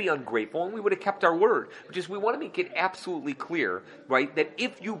 We wouldn't be ungrateful, and we would have kept our word. Just we want to make it absolutely clear, right, that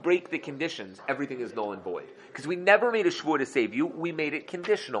if you break the conditions, everything is null and void. Because we never made a shvur to save you. We made it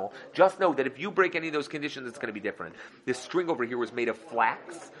conditional. Just know that if you break any of those conditions, it's going to be different. This string over here was made of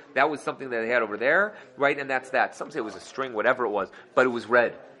flax. That was something that they had over there, right? And that's that. Some say it was a string, whatever it was, but it was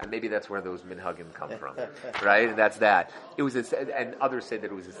red. And maybe that's where those minhagim come from, right? And that's that. It was, and others say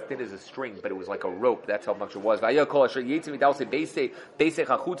that it was as thin as a string, but it was like a rope. That's how much it was. If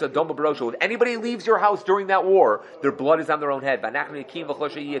anybody leaves your house during that war, their blood is on their own head.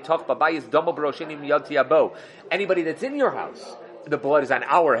 Anybody that's in your house, the blood is on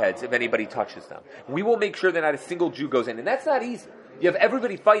our heads if anybody touches them. We will make sure that not a single Jew goes in. And that's not easy. You have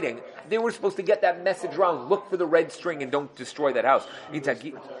everybody fighting. They were supposed to get that message around. Look for the red string and don't destroy that house.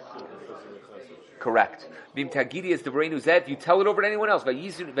 Correct. If you tell it over to anyone else, then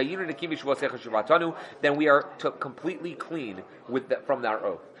we are completely clean from our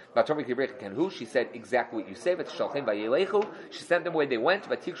oath. She said exactly what you say. She sent them where they went.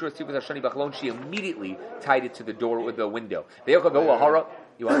 She immediately tied it to the door with the window. You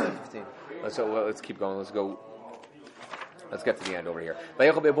want 15? Let's keep going. Let's get to the end over here.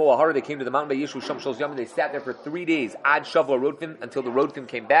 They came to the mountain. They sat there for 3 days. Ad Shavla Rodfin, until the Rodfin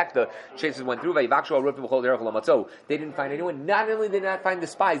came back. The chasers went through. They didn't find anyone. Not only did they not find the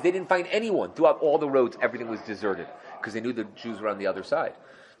spies, they didn't find anyone. Throughout all the roads, everything was deserted because they knew the Jews were on the other side.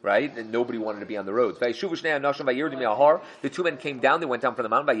 Right? And nobody wanted to be on the roads. The 2 men came down, they went down from the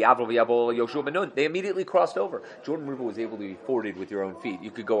mountain. They immediately crossed over. Jordan River was able to be forded with your own feet. You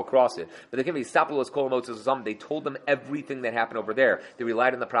could go across it. But they came to they told them everything that happened over there. They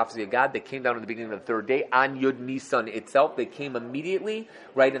relied on the prophecy of God. They came down at the beginning of the third day. On Yud Nisan itself, they came immediately.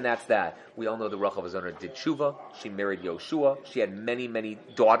 Right? And that's that. We all know the Rachav Azana did tshuva. She married Yoshua. She had many, many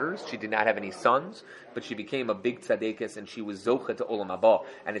daughters. She did not have any sons. But she became a big tzaddikus, and she was zocha to Olam Haba.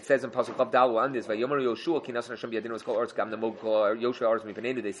 And it says in Pasuk Chav Dalu on this, "Vayomer Yoshua ki nasan Hashem biyadinu es kol arz gam nemog kol Yoshua arz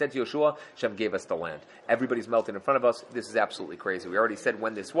mipenenu." They said to Yoshua, "Hashem gave us the land. Everybody's melting in front of us. This is absolutely crazy." We already said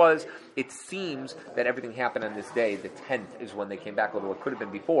when this was. It seems that everything happened on this day. The 10th is when they came back, although it could have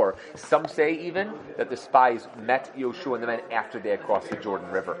been before. Some say even that the spies met Yoshua and the men after they had crossed the Jordan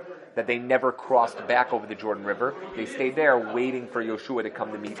River. That they never crossed back over the Jordan River. They stayed there waiting for Yoshua to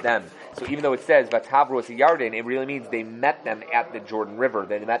come to meet them. So even though it says Vatavru es Yarden, it really means they met them at the Jordan River.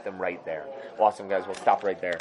 They met them right there. Awesome, guys. We'll stop right there.